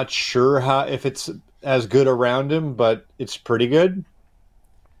 I'm not sure if it's as good around him, but it's pretty good.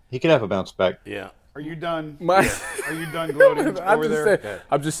 He could have a bounce back. Yeah. Are you done? Are you done gloating over there?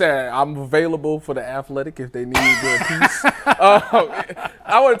 I'm just saying I'm available for the Athletic if they need a piece.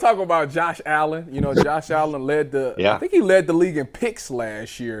 I want to talk about Josh Allen. Josh Allen I think he led the league in picks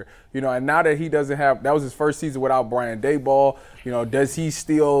last year. And now that he doesn't have, that was his first season without Brian Daboll. Does he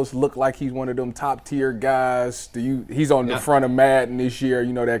still look like he's one of them top tier guys? He's on the front of Madden this year.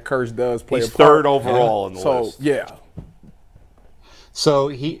 That curse does play a part. He's third overall in the list. Yeah.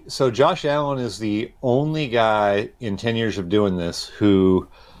 So Josh Allen is the only guy in 10 years of doing this who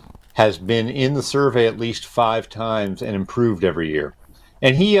has been in the survey at least 5 times and improved every year.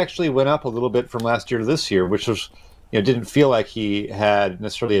 And he actually went up a little bit from last year to this year, which was, didn't feel like he had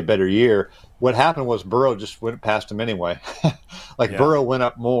necessarily a better year. What happened was Burrow just went past him anyway. Burrow went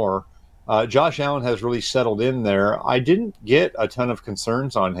up more. Josh Allen has really settled in there. I didn't get a ton of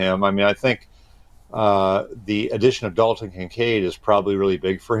concerns on him. I mean, I think the addition of Dalton Kincaid is probably really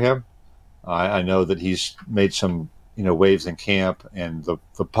big for him. I know that he's made some, waves in camp, and the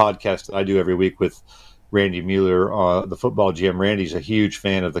podcast that I do every week with Randy Mueller, the football GM, Randy's a huge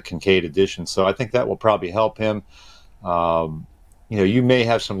fan of the Kincaid addition. So I think that will probably help him. You may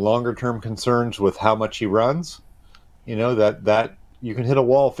have some longer term concerns with how much he runs, that you can hit a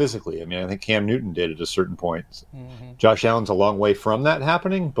wall physically. I mean, I think Cam Newton did at a certain point. Mm-hmm. Josh Allen's a long way from that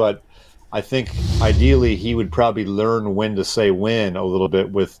happening, but I think ideally he would probably learn when to say when a little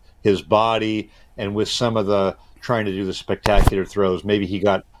bit with his body and with some of the trying to do the spectacular throws. Maybe he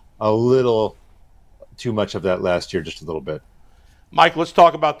got a little too much of that last year, just a little bit. Mike, let's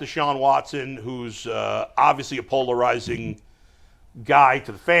talk about Deshaun Watson, who's obviously a polarizing guy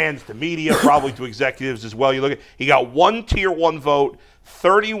to the fans, to media, probably to executives as well. You look at, he got 1 Tier 1 vote,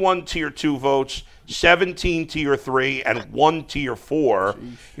 31 Tier 2 votes, 17 Tier 3, and 1 Tier 4.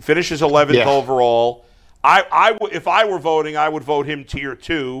 Jeez. He finishes 11th overall. If I were voting, I would vote him Tier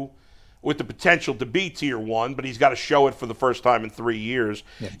 2 with the potential to be Tier 1, but he's got to show it for the first time in 3 years.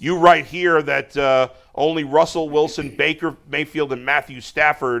 Yeah. You write here that only Russell Wilson, Baker Mayfield, and Matthew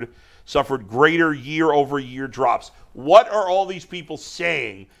Stafford suffered greater year-over-year drops. What are all these people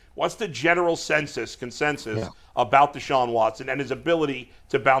saying? What's the general consensus about Deshaun Watson and his ability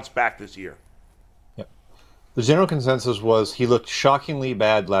to bounce back this year? The general consensus was he looked shockingly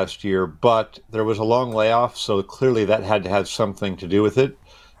bad last year, but there was a long layoff, so clearly that had to have something to do with it.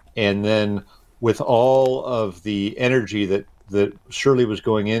 And then with all of the energy that Shirley was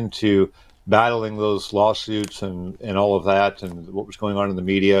going into battling those lawsuits and all of that and what was going on in the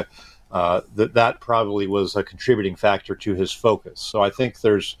media, that probably was a contributing factor to his focus. So I think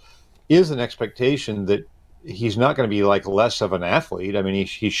is an expectation that he's not going to be like less of an athlete. I mean,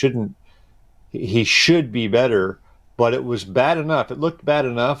 he should be better, but it was bad enough. It looked bad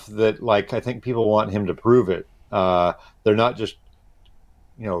enough that I think people want him to prove it. They're not just,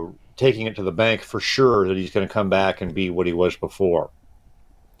 taking it to the bank for sure that he's going to come back and be what he was before.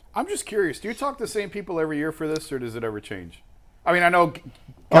 I'm just curious. Do you talk to the same people every year for this, or does it ever change? I mean, I know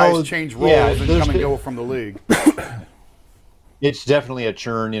guys change roles and come and go from the league. It's definitely a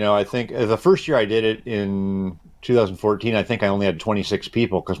churn. I think the first year I did it in 2014, I think I only had 26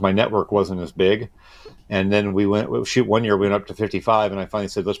 people because my network wasn't as big. And then one year we went up to 55, and I finally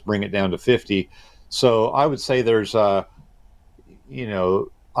said, let's bring it down to 50. So I would say there's, I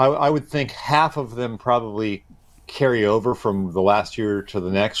would think half of them probably carry over from the last year to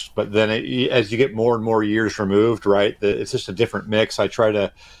the next. But then as you get more and more years removed, right, it's just a different mix. I try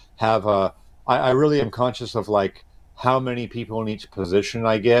to have I really am conscious of how many people in each position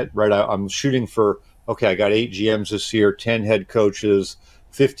I get, right? I'm shooting for okay, I got 8 GMs this year, 10 head coaches,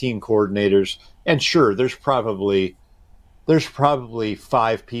 15 coordinators, and sure, there's probably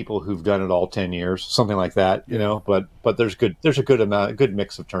 5 people who've done it all 10 years, something like that, you know. But there's a good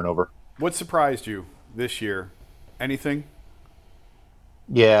mix of turnover. What surprised you this year? Anything?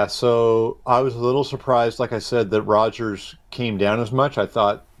 Yeah, so I was a little surprised, like I said, that Rodgers came down as much. I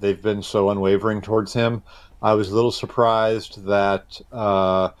thought they've been so unwavering towards him. I was a little surprised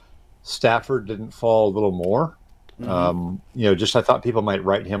that Stafford didn't fall a little more. Just I thought people might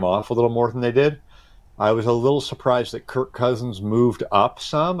write him off a little more than they did. I was a little surprised that Kirk Cousins moved up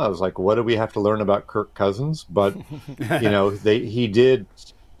some. I was like, what do we have to learn about Kirk Cousins? But, he did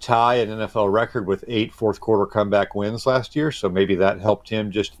tie an NFL record with 8 fourth-quarter comeback wins last year, so maybe that helped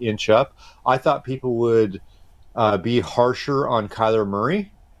him just inch up. I thought people would be harsher on Kyler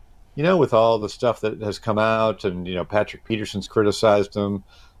Murray, with all the stuff that has come out, and, Patrick Peterson's criticized him.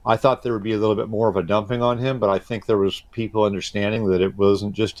 I thought there would be a little bit more of a dumping on him, but I think there was people understanding that it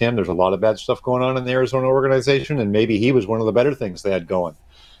wasn't just him. There's a lot of bad stuff going on in the Arizona organization, and maybe he was one of the better things they had going.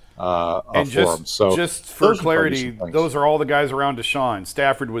 And for him. So just for those clarity, those are all the guys around Deshaun.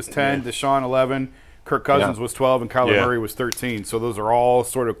 Stafford was 10, Deshaun 11, Kirk Cousins was 12, and Kyler Murray was 13. So those are all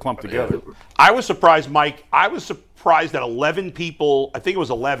sort of clumped together. I was surprised, Mike. I was surprised that 11 people, I think it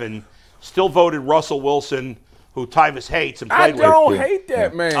was 11, still voted Russell Wilson, who Tyvus hates and played with. I don't hate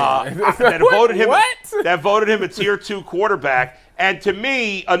that man. That voted him a tier 2 quarterback. And to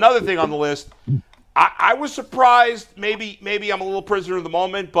me, another thing on the list, I was surprised, maybe I'm a little prisoner of the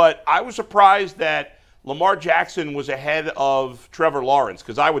moment, but I was surprised that Lamar Jackson was ahead of Trevor Lawrence,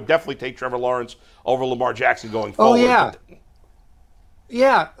 because I would definitely take Trevor Lawrence over Lamar Jackson going forward. Oh, yeah.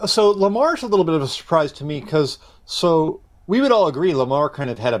 Yeah, so Lamar's a little bit of a surprise to me, because we would all agree Lamar kind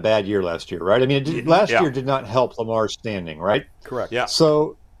of had a bad year last year, right? I mean, last year did not help Lamar's standing, right? Correct. Yeah.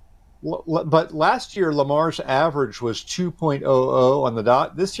 So, but last year Lamar's average was 2.00 on the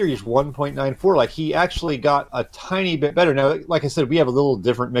dot. This year he's 1.94. Like, he actually got a tiny bit better. Now, like I said, we have a little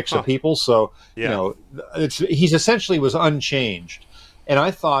different mix of people, so he's essentially was unchanged. And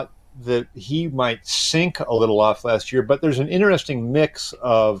I thought that he might sink a little off last year, but there's an interesting mix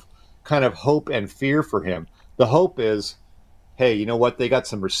of kind of hope and fear for him. The hope is, hey, you know what? They got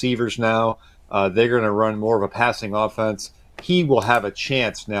some receivers now. They're going to run more of a passing offense. He will have a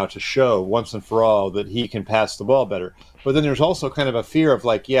chance now to show once and for all that he can pass the ball better. But then there's also kind of a fear of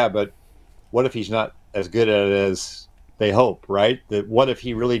like, yeah, but what if he's not as good at it as they hope, right? That what if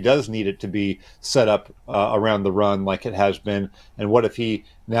he really does need it to be set up around the run like it has been? And what if he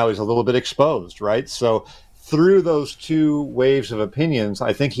now is a little bit exposed, right? So through those two waves of opinions,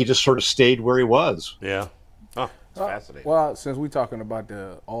 I think he just sort of stayed where he was. Yeah. It's fascinating. Well, since we're talking about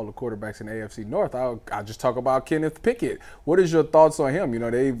all the quarterbacks in the AFC North, I'll just talk about Kenneth Pickett. What is your thoughts on him?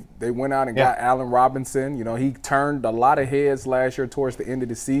 They went out and got Allen Robinson. He turned a lot of heads last year towards the end of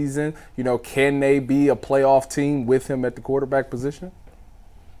the season. Can they be a playoff team with him at the quarterback position?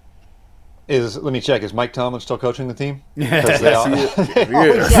 Let me check. Is Mike Tomlin still coaching the team?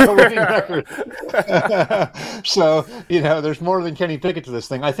 So, there's more than Kenny Pickett to this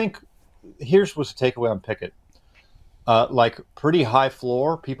thing. I think here's what's the takeaway on Pickett. Pretty high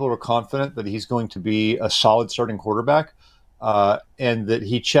floor. People are confident that he's going to be a solid starting quarterback, and that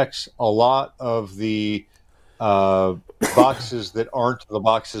he checks a lot of the boxes that aren't the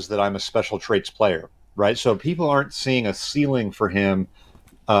boxes that I'm a special traits player, right? So people aren't seeing a ceiling for him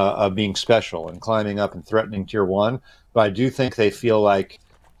of being special and climbing up and threatening tier 1, but I do think they feel like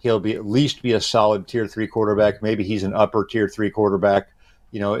he'll be at least be a solid tier 3 quarterback. Maybe he's an upper tier 3 quarterback.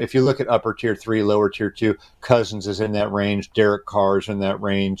 If you look at upper tier 3, lower tier 2, Cousins is in that range, Derek Carr's in that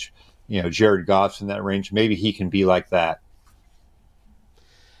range, Jared Goff's in that range. Maybe he can be like that.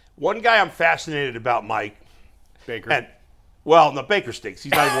 One guy I'm fascinated about, Mike. Baker. Baker stinks.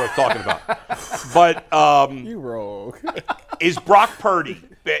 He's not even worth talking about. But You rogue. is Brock Purdy.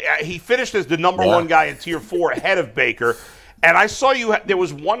 He finished as the number 1 guy in tier 4 ahead of Baker. And I saw there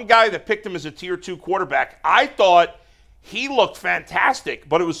was one guy that picked him as a tier 2 quarterback. I thought he looked fantastic,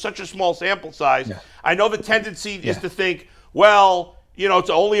 but it was such a small sample size. Yeah. I know the tendency is to think, well, it's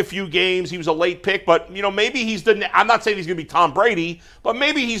only a few games. He was a late pick, but, maybe he's I'm not saying he's going to be Tom Brady, but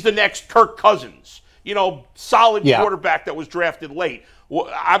maybe he's the next Kirk Cousins, solid quarterback that was drafted late.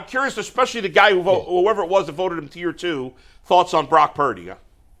 Well, I'm curious, especially the guy whoever it was that voted him tier 2, thoughts on Brock Purdy.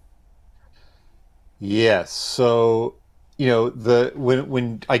 Yes. So,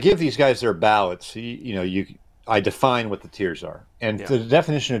 when I give these guys their ballots, I define what the tiers are. And the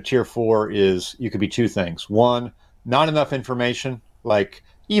definition of tier 4 is you could be two things. One, not enough information. Like,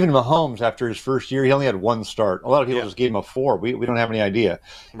 even Mahomes, after his first year, he only had one start. A lot of people just gave him a 4. We don't have any idea.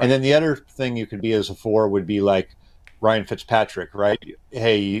 Right. And then the other thing you could be as a 4 would be like Ryan Fitzpatrick, right?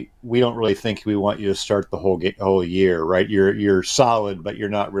 Hey, we don't really think we want you to start the whole year, right? You're solid, but you're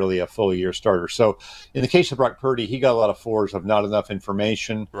not really a full year starter. So in the case of Brock Purdy, he got a lot of 4s of not enough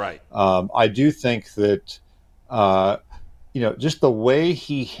information. Right. I do think that, just the way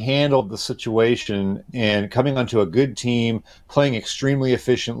he handled the situation and coming onto a good team, playing extremely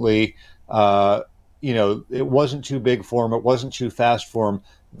efficiently, it wasn't too big for him. It wasn't too fast for him.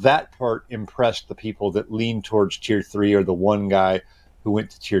 That part impressed the people that leaned towards tier 3 or the one guy who went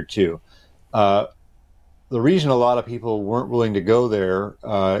to tier 2. The reason a lot of people weren't willing to go there,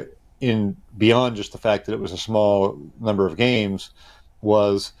 in beyond just the fact that it was a small number of games,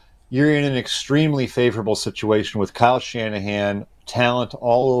 was you're in an extremely favorable situation with Kyle Shanahan, talent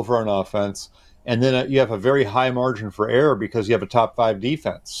all over on offense, and then you have a very high margin for error because you have a top 5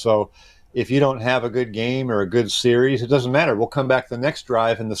 defense. So if you don't have a good game or a good series, it doesn't matter. We'll come back the next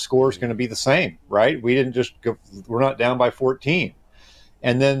drive and the score is going to be the same, right? We're not down by 14.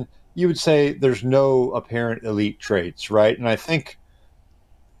 And then you would say there's no apparent elite traits, right? And I think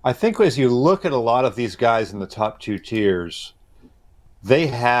as you look at a lot of these guys in the top 2 tiers, they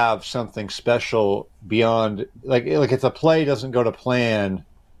have something special beyond, like if the play doesn't go to plan,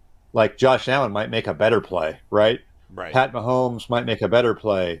 like Josh Allen might make a better play, right? Right. Pat Mahomes might make a better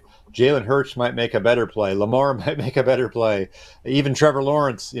play. Jalen Hurts might make a better play. Lamar might make a better play. Even Trevor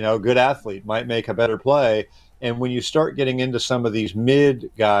Lawrence, good athlete, might make a better play. And when you start getting into some of these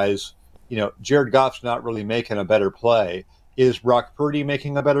mid guys, Jared Goff's not really making a better play. Is Brock Purdy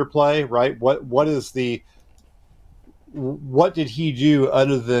making a better play, right? What did he do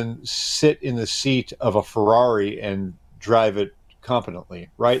other than sit in the seat of a Ferrari and drive it competently,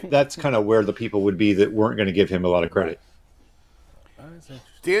 right? That's kind of where the people would be that weren't going to give him a lot of credit.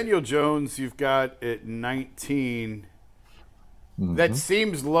 Daniel Jones, you've got at 19. Mm-hmm. That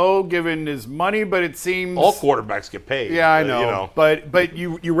seems low given his money, but it seems all quarterbacks get paid. Yeah, I know. But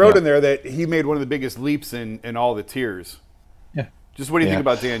you wrote in there that he made one of the biggest leaps in all the tiers. Yeah. Just what do you think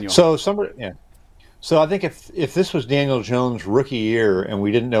about Daniel? So I think if this was Daniel Jones' rookie year and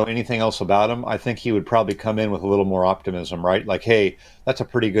we didn't know anything else about him, I think he would probably come in with a little more optimism, right? Like, hey, that's a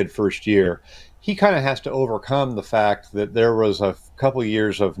pretty good first year. He kind of has to overcome the fact that there was a couple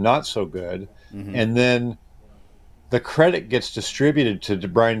years of not so good, and then the credit gets distributed to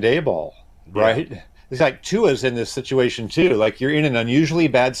Brian Daboll, right? Yeah. It's like Tua's in this situation too. Like, you're in an unusually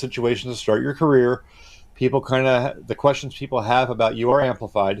bad situation to start your career. The questions people have about you are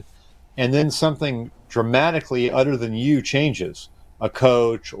amplified. And then something dramatically other than you changes, a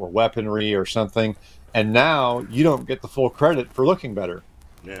coach or weaponry or something, and now you don't get the full credit for looking better.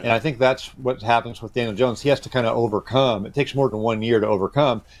 Yeah. And I think that's what happens with Daniel Jones. He has to kind of overcome. It takes more than 1 year to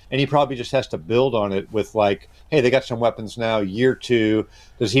overcome, and he probably just has to build on it with like, hey, they got some weapons now, year 2.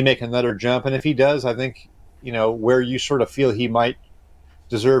 Does he make another jump? And if he does, I think, where you sort of feel he might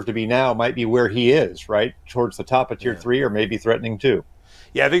deserve to be now might be where he is, right? Towards the top of tier 3 or maybe threatening 2.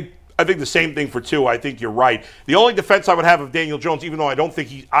 Yeah, I think the same thing for 2. I think you're right. The only defense I would have of Daniel Jones, even though I don't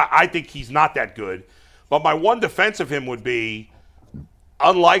think I think he's not that good, but my one defense of him would be,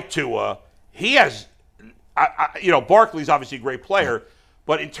 unlike Tua, he has, Barkley's obviously a great player,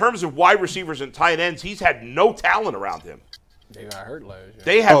 but in terms of wide receivers and tight ends, he's had no talent around him. They got hurt last year.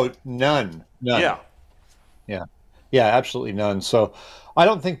 They have none. Yeah, absolutely none. So I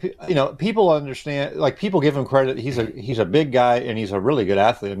don't think people understand. Like, people give him credit. He's a big guy and he's a really good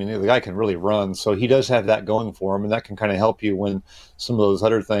athlete. I mean, the guy can really run. So he does have that going for him, and that can kind of help you when some of those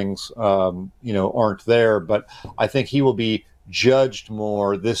other things, aren't there. But I think he will be judged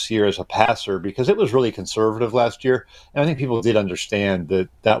more this year as a passer because it was really conservative last year. And I think people did understand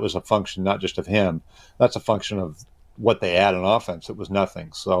that was a function not just of him. That's a function of what they add on offense. It was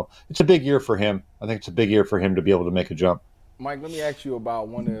nothing. So it's a big year for him. I think it's a big year for him to be able to make a jump. Mike, let me ask you about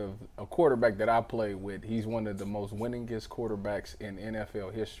a quarterback that I played with. He's one of the most winningest quarterbacks in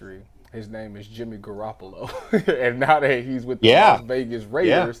NFL history. His name is Jimmy Garoppolo. And now that he's with the Las Vegas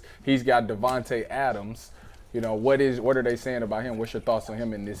Raiders, he's got Devontae Adams. What are they saying about him? What's your thoughts on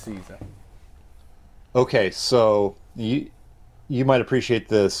him in this season? Okay, so you might appreciate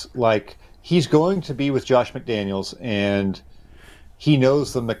this. Like, he's going to be with Josh McDaniels, and he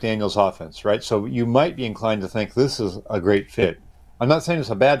knows the McDaniels offense, right? So you might be inclined to think this is a great fit. I'm not saying it's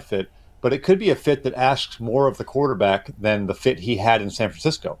a bad fit, but it could be a fit that asks more of the quarterback than the fit he had in San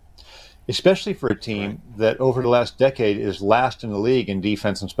Francisco, especially for a team that over the last decade is last in the league in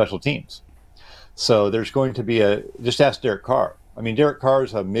defense and special teams. So there's going to be just ask Derek Carr. I mean, Derek Carr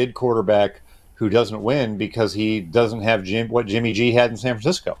is a mid quarterback who doesn't win because he doesn't have what Jimmy G had in San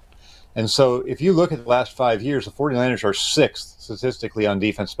Francisco. And so if you look at the last 5 years, the 49ers are 6th statistically on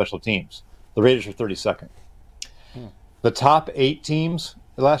defense special teams. The Raiders are 32nd. The top 8 teams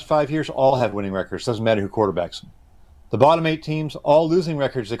the last 5 years all have winning records. Doesn't matter who quarterbacks them. The bottom 8 teams all losing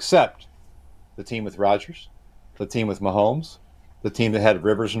records except the team with Rodgers, the team with Mahomes, the team that had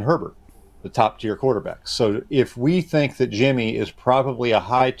Rivers and Herbert, the top tier quarterbacks. So if we think that Jimmy is probably a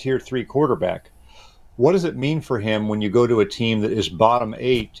high tier 3 quarterback, what does it mean for him when you go to a team that is bottom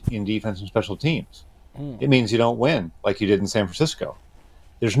 8 in defense and special teams? It means you don't win like you did in San Francisco.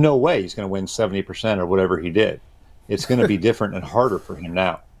 There's no way he's going to win 70% or whatever he did. It's going to be different and harder for him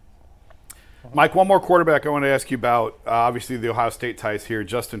now. Mike, one more quarterback I want to ask you about. Obviously, the Ohio State ties here.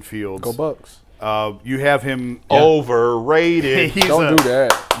 Justin Fields. Go Bucks. You have him overrated. Don't do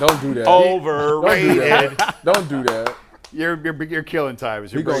that. Don't do that. Overrated. Don't do that. You're killing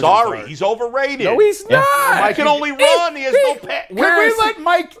Tyvus. Sorry, he's overrated. No, he's not. Mike can only run. He has no pass. Can we let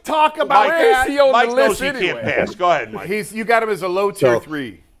Mike talk about that? Mike knows he can't pass. Go ahead, Mike. You got him as a low tier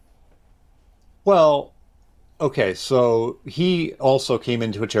 3. Well, okay, so he also came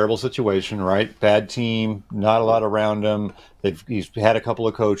into a terrible situation, right? Bad team, not a lot around him. He's had a couple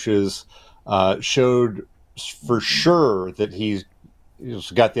of coaches, showed for sure that he's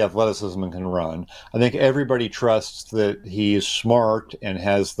got the athleticism and can run. I think everybody trusts that he's smart and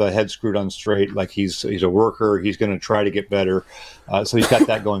has the head screwed on straight, like he's a worker. He's going to try to get better. So he's got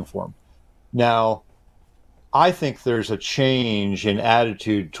that going for him. Now, I think there's a change in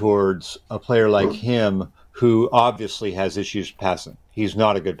attitude towards a player like him who obviously has issues passing. He's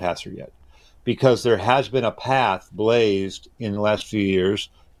not a good passer yet because there has been a path blazed in the last few years.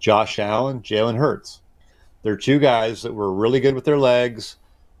 Josh Allen, Jalen Hurts. They're 2 guys that were really good with their legs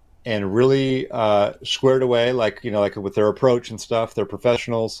and really squared away, like with their approach and stuff. They're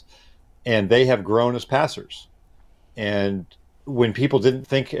professionals, and they have grown as passers. And when people didn't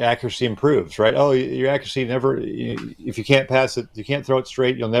think accuracy improves, right? Oh, your accuracy if you can't pass it, you can't throw it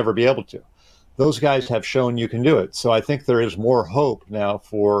straight, you'll never be able to. Those guys have shown you can do it. So I think there is more hope now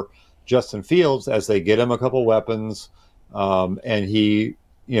for Justin Fields as they get him a couple weapons, and he,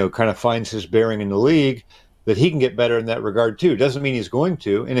 kind of finds his bearing in the league, that he can get better in that regard too. Doesn't mean he's going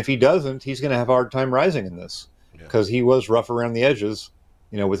to, and if he doesn't, he's going to have a hard time rising in this because he was rough around the edges,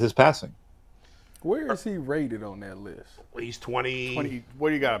 with his passing. Where is he rated on that list? He's 20. What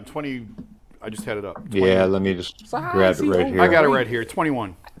do you got him? 20. I just had it up. 20. Yeah, let me just grab it right here. I got it right here.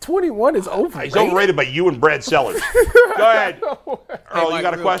 21. 21 is overrated. He's overrated by you and Brad Sellers. Go ahead, Earl. You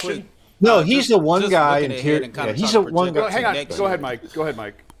got a question? Quick. No, he's the one guy in tier. He's the one guy. Hang on. Go ahead,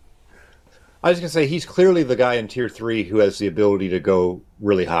 Mike. I was going to say he's clearly the guy in tier 3 who has the ability to go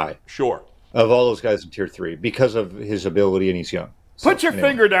really high. Sure. Of all those guys in tier 3 because of his ability and he's young. Put your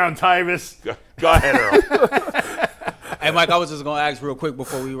finger down, Tyvus. Go ahead, Earl. Hey, Mike, I was just going to ask real quick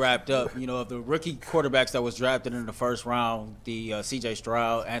before we wrapped up. Of the rookie quarterbacks that was drafted in the first round, the C.J.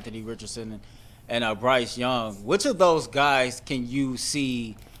 Stroud, Anthony Richardson, and Bryce Young, which of those guys can you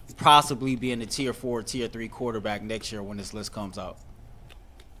see possibly being a tier 4, tier 3 quarterback next year when this list comes out?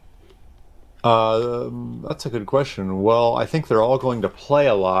 That's a good question. Well, I think they're all going to play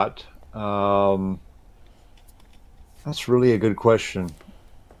a lot. That's really a good question.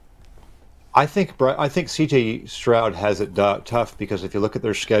 I think C.J. Stroud has it tough because if you look at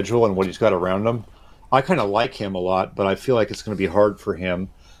their schedule and what he's got around him, I kind of like him a lot, but I feel like it's going to be hard for him.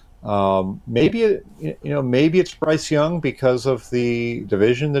 Maybe it's Bryce Young because of the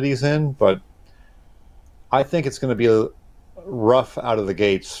division that he's in, but I think it's going to be rough out of the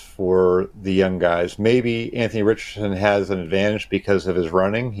gates for the young guys. Maybe Anthony Richardson has an advantage because of his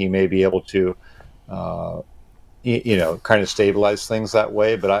running. He may be able to, kind of stabilize things that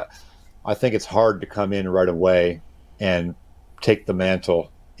way. But I think it's hard to come in right away and take the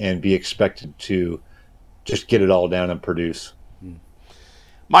mantle and be expected to just get it all down and produce.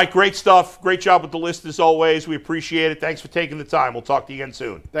 Mike, great stuff. Great job with the list as always. We appreciate it. Thanks for taking the time. We'll talk to you again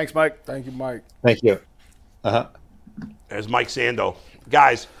soon. Thanks, Mike. Thank you, Mike. Thank you. Uh-huh. There's Mike Sando.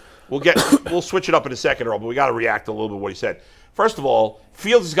 Guys, we'll switch it up in a second, Earl, but we got to react a little bit to what he said. First of all,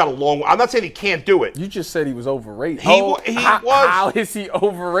 Fields has got a long. I'm not saying he can't do it. You just said he was overrated. He was. How is he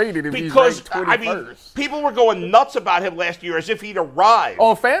overrated if he's ranked 21st? People were going nuts about him last year as if he'd arrived.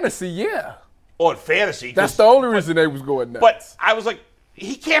 On fantasy, yeah. On fantasy. That's the only reason they was going nuts. But I was like,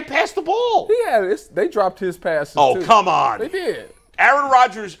 he can't pass the ball. Yeah, they dropped his passes too. Come on. They did. Aaron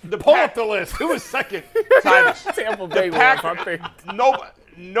Rodgers, pull up the list. Who was second? Tampa Bay was, I think.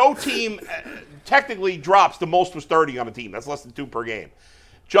 No team technically drops. The most was 30 on a team. That's less than 2 per game.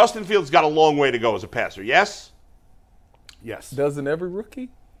 Justin Fields got a long way to go as a passer. Yes? Yes. Doesn't every rookie?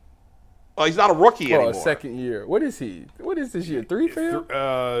 Well, he's not a rookie For anymore. a second year. What is he? What is this year? 3 for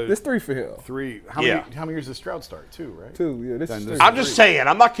him? This 3 for him. 3. How many years does Stroud start? 2, right? 2, yeah. This is 3. I'm just saying,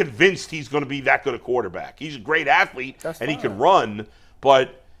 I'm not convinced he's going to be that good a quarterback. He's a great athlete, and he can run,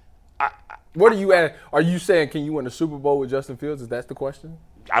 but What are you at? Are you saying can you win a Super Bowl with Justin Fields? Is that the question?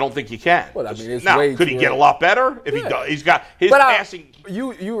 I don't think you can. Well, I mean, it's now, way could he too get a early. lot better if he does? He's got his passing.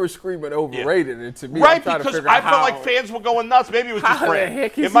 You were screaming overrated, and to me, Right, I'm trying to because figure I out felt how, like fans were going nuts. Maybe it was just how the Brad.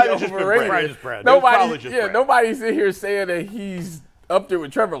 heck is It might he have just been overrated? Brad. Just Brad. It was probably Nobody, just yeah, Brad. nobody's in here saying that he's up there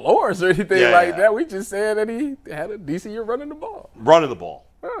with Trevor Lawrence or anything Yeah. like that. We just saying that he had a decent year running the ball. Running the ball.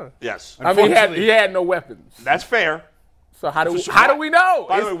 Huh. Yes. I mean, he had no weapons. That's fair. So how do So we know?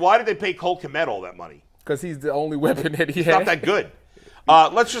 By the way, why did they pay Cole Kmet all that money? Because he's the only weapon that he He's had. not that good.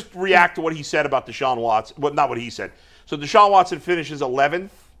 Let's just react to what he said about Deshaun Watson. Well, not what he said. So Deshaun Watson finishes 11th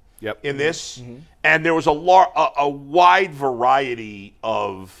in this, and there was a wide variety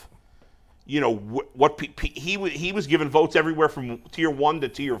of, he was given votes everywhere from tier 1 to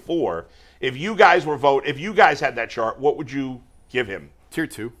tier 4. If you guys had that chart, what would you give him? Tier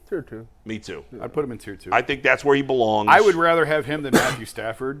 2. Tier 2. Me too. I'd put him in Tier 2. I think that's where he belongs. I would rather have him than Matthew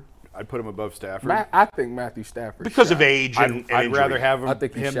Stafford. I'd put him above Stafford. I think Matthew Stafford. because of age and I'd injury. rather have I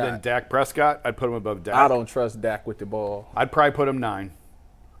think he's him than shot. Dak Prescott. I'd put him above Dak. I don't trust Dak with the ball. I'd probably put him 9.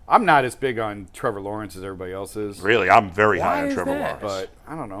 I'm not as big on Trevor Lawrence as everybody else is. Really, I'm very Why high on is Trevor that? Lawrence.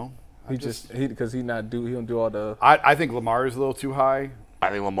 But I don't know. Because he don't do all the I think Lamar is a little too high. I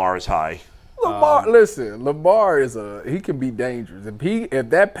think Lamar is high. Lamar. Listen, Lamar he can be dangerous. If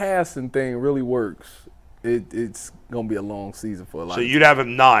that passing thing really works, it's gonna be a long season for a lot. So you'd have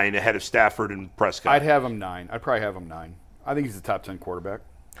him 9 ahead of Stafford and Prescott. I'd have him 9. I'd probably have him 9. I think he's a top 10 quarterback.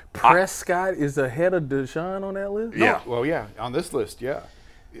 Prescott is ahead of Deshaun on that list. Yeah. Well, yeah, on this list, yeah.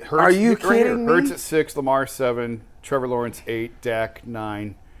 Hurts, Are you right here, kidding me? Hurts at 6, Lamar 7, Trevor Lawrence 8, Dak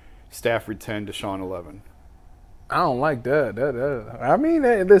 9, Stafford 10, Deshaun 11. I don't like that. I mean,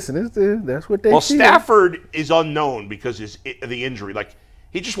 listen, that's what they. Well, see. Stafford is unknown because of the injury. Like,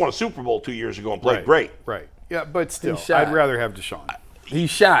 he just won a Super Bowl 2 years ago and played great. Right. Yeah, but still, shot. I'd rather have Deshaun. He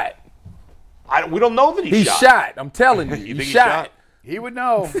shot. We don't know that He shot. I'm telling you, You he think he shot. shot? He would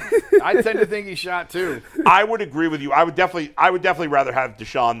know. I tend to think he shot too. I would agree with you. I would definitely rather have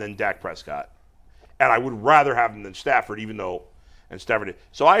Deshaun than Dak Prescott, and I would rather have him than Stafford, even though Stafford.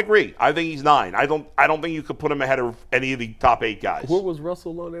 So I agree. I think he's 9. I don't think you could put him ahead of any of the top 8 guys. What was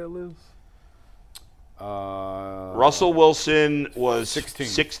Russell on that list? Russell Wilson was 16.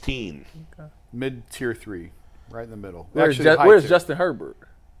 16. Mid tier 3, right in the middle. Where's Actually, high where's tier. Justin Herbert?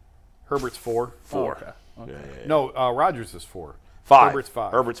 Herbert's 4. 4. No, Rodgers is 4. 5. Herbert's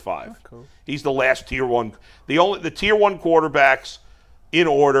 5. Herbert's 5. Cool. He's the last tier 1. The tier 1 quarterbacks in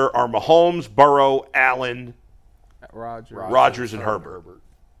order are Mahomes, Burrow, Allen, Rodgers, and Herbert.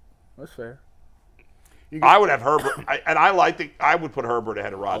 That's fair. I would have Herbert, I would put Herbert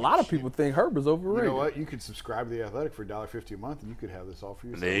ahead of Rodgers. A lot of people think Herbert's overrated. You know what? You could subscribe to The Athletic for $1.50 a month, and you could have this all for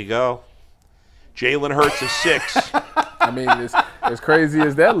yourself. There you go. Jalen Hurts is 6. I mean, as crazy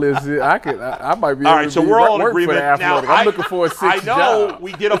as that list is, I might be. All able right, to so be we're all in work for agreement. the Athletic. I'm looking for a 6 I know job.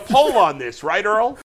 we did a poll on this, right, Earl?